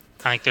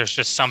 I think there's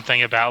just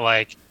something about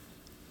like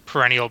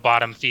perennial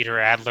bottom feeder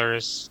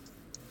Adlers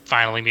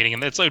finally meeting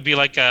him. It would be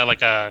like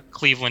a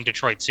Cleveland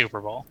Detroit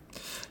Super Bowl.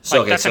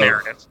 That's a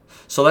narrative.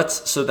 So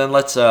let's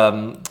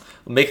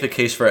make the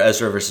case for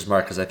Ezra versus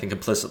Mark, because I think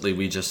implicitly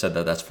we just said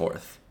that that's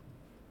 4th.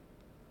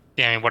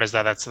 Yeah, I mean, what is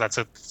that? It's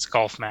a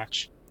golf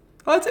match.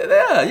 Oh,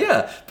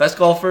 yeah. Best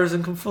golfers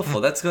in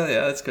Kumfuffle. That's good.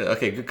 Yeah, that's good.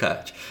 Okay, good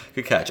catch.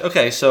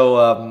 Okay,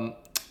 so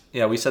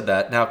we said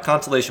that. Now,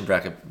 consolation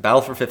bracket.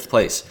 Battle for 5th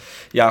place.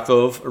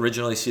 Yaakov,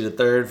 originally seeded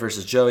 3rd,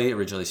 versus Joey,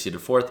 originally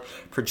seeded 4th.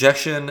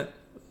 Projection.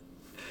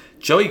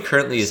 Joey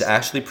currently is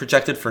actually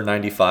projected for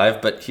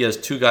 95, but he has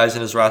 2 guys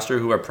in his roster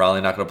who are probably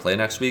not going to play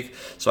next week.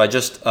 So I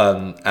just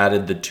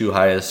added the 2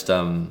 highest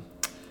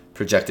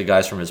projected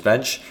guys from his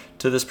bench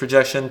to this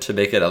projection to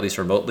make it at least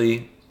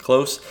remotely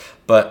close.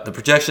 But the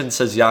projection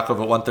says Yaakov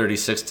at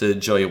 136 to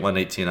Joey at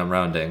 118. I'm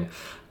rounding.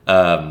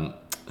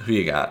 Who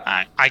you got?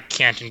 I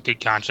can't in good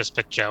conscience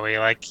pick Joey.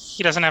 Like,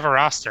 he doesn't have a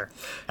roster.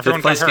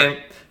 Everyone got hurt.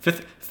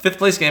 Fifth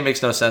place game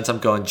makes no sense. I'm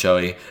going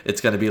Joey. It's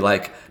going to be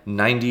like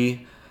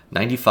 90,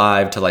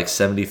 95 to like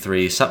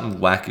 73. Something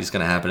wacky is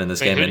going to happen in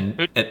this game.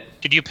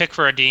 Did you pick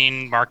for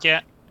Adine Mark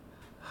yet?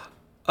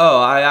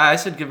 Oh, I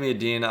said give me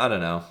Adine. I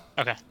don't know.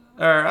 Okay.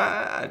 Or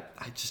I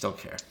just don't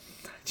care.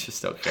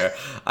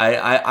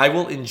 I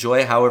will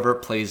enjoy however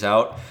it plays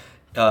out.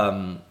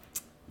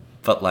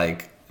 But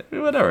like,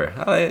 whatever.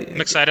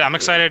 I'm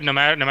excited. No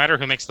matter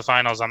who makes the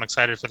finals, I'm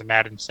excited for the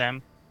Madden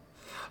Sim.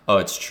 Oh,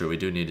 it's true. We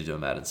do need to do a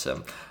Madden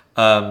Sim.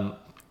 The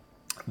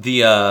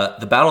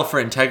battle for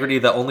integrity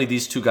that only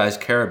these 2 guys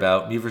care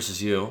about, me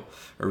versus you,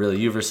 or really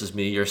you versus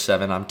me. You're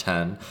 7, I'm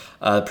 10.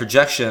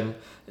 Projection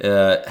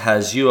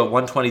has you at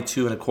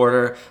 122 and a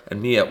quarter,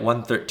 and me at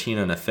 113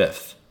 and a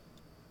fifth.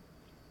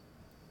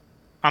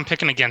 I'm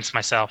picking against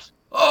myself.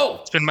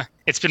 Oh,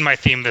 it's been my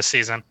theme this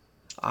season.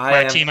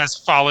 My team has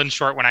fallen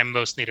short when I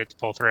most needed to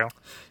pull through.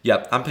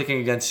 Yep, I'm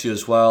picking against you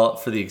as well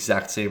for the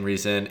exact same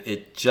reason.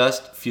 It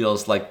just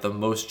feels like the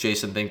most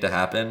Jason thing to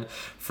happen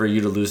for you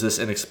to lose this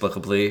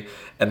inexplicably,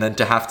 and then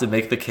to have to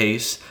make the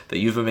case that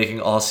you've been making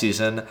all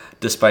season,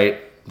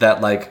 despite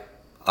that, like,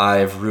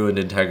 I've ruined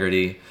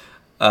integrity,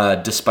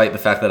 despite the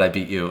fact that I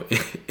beat you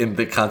in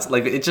the console.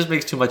 Like, it just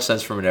makes too much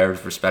sense from a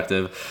narrative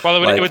perspective.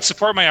 Well, it would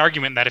support my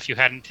argument that if you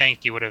hadn't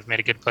tanked, you would have made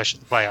a good push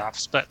at the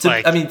playoffs. But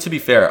to be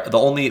fair, the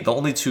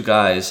only 2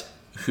 guys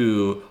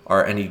who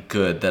are any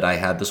good that I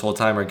had this whole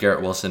time are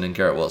Garrett Wilson and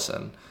Garrett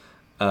Wilson.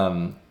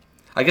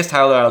 I guess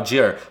Tyler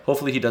Algier.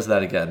 Hopefully he does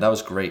that again. That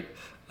was great.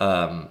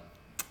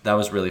 That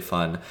was really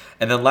fun.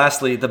 And then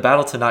lastly, the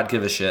battle to not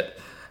give a shit.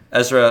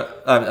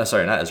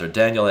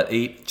 Daniel at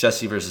 8,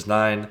 Jesse versus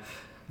 9.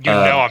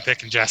 I'm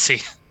picking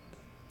Jesse.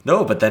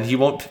 No, but then he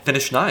won't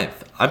finish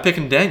 9th. I'm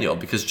picking Daniel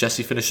because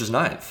Jesse finishes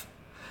 9th.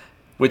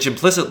 Which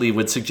implicitly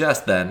would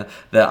suggest then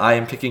that I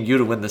am picking you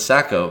to win the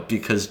Sacco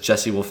because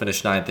Jesse will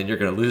finish 9th and you're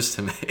going to lose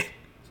to me.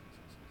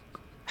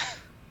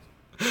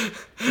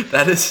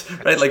 That is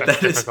right. Like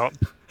that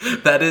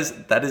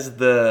is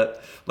the,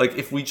 like,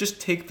 if we just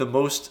take the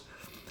most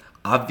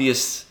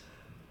obvious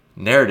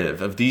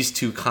narrative of these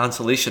two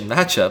consolation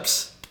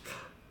matchups,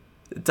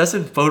 it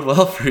doesn't bode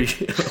well for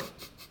you.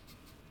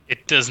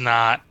 It does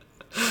not.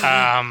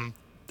 And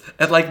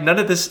like none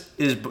of this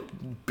is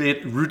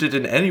rooted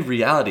in any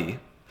reality,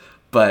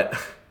 but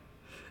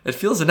it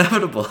feels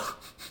inevitable.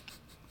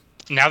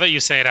 Now that you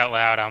say it out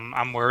loud,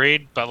 I'm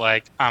worried, but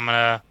like I'm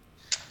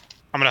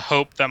gonna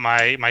hope that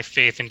my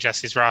faith in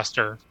Jesse's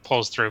roster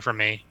pulls through for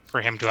me,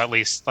 for him to at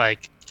least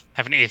like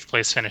have an 8th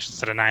place finish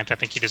instead of 9th. I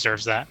think he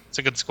deserves that. It's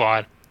a good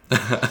squad.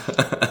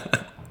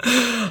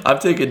 I'm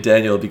taking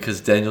Daniel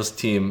because Daniel's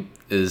team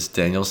is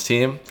Daniel's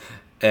team,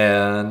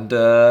 and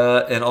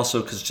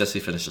also because Jesse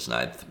finishes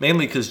 9th.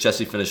 Mainly because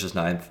Jesse finishes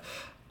 9th.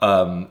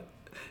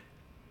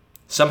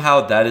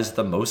 Somehow that is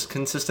the most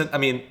consistent. I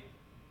mean,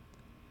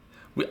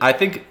 I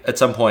think at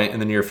some point in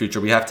the near future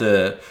we have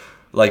to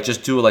like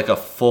just do like a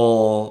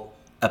full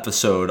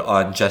episode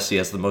on Jesse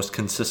as the most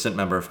consistent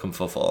member of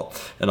Kumfuffle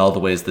and all the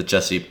ways that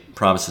Jesse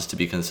promises to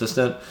be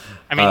consistent.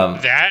 I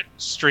mean, that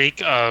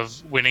streak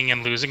of winning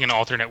and losing in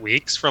alternate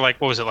weeks for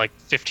like, what was it, like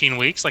 15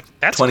 weeks? Like,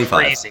 that's 25.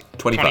 crazy.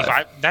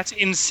 25. That's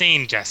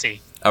insane,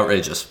 Jesse.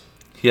 Outrageous.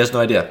 He has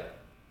no idea.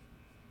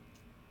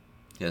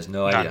 He has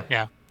no idea.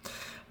 Yeah.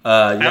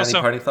 You got any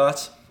parting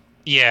thoughts?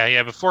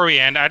 Yeah. Before we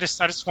end, I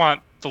just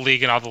want the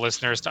league and all the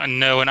listeners to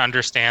know and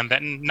understand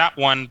that not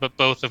one, but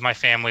both of my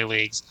family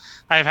leagues,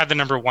 I have had the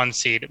number 1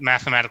 seed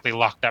mathematically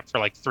locked up for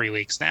like 3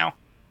 weeks now.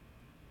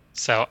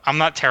 So I'm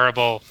not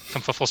terrible.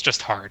 Kumfuffle's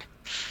just hard.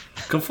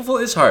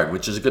 Kumfuffle is hard,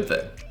 which is a good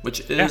thing.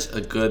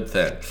 A good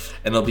thing.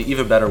 And it'll be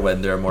even better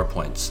when there are more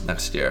points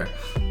next year.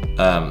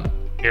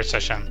 Yirtz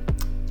Hashem.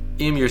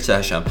 Yirtz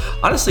Hashem.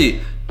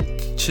 Honestly,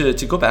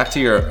 to go back to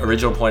your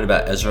original point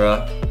about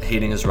Ezra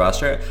hating his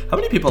roster, how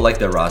many people like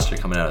their roster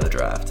coming out of the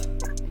draft?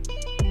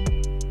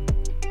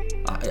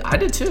 I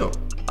did too.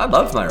 I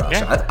loved my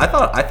roster. Yeah. I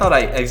thought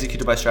I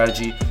executed my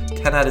strategy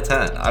 10 out of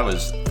 10. I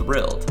was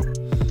thrilled.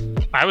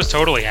 I was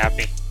totally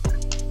happy.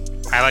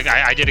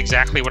 I did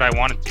exactly what I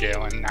wanted to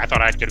do, and I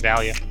thought I had good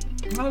value.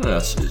 I don't know.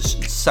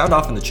 Sound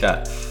off in the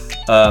chat.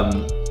 I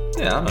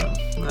don't know.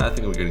 I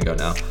think we're good to go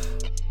now.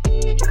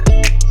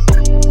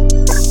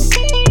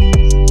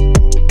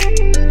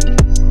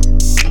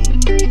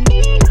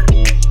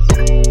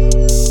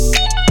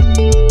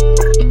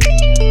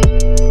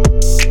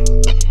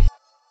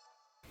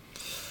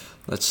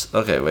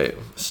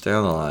 Stay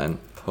on the line.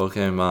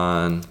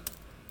 Pokemon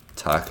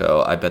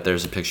taco. I bet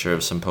there's a picture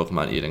of some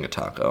Pokemon eating a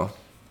taco.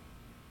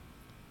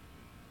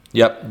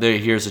 Yep,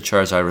 here's a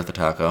Charizard with a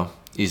taco.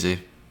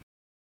 Easy.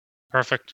 Perfect.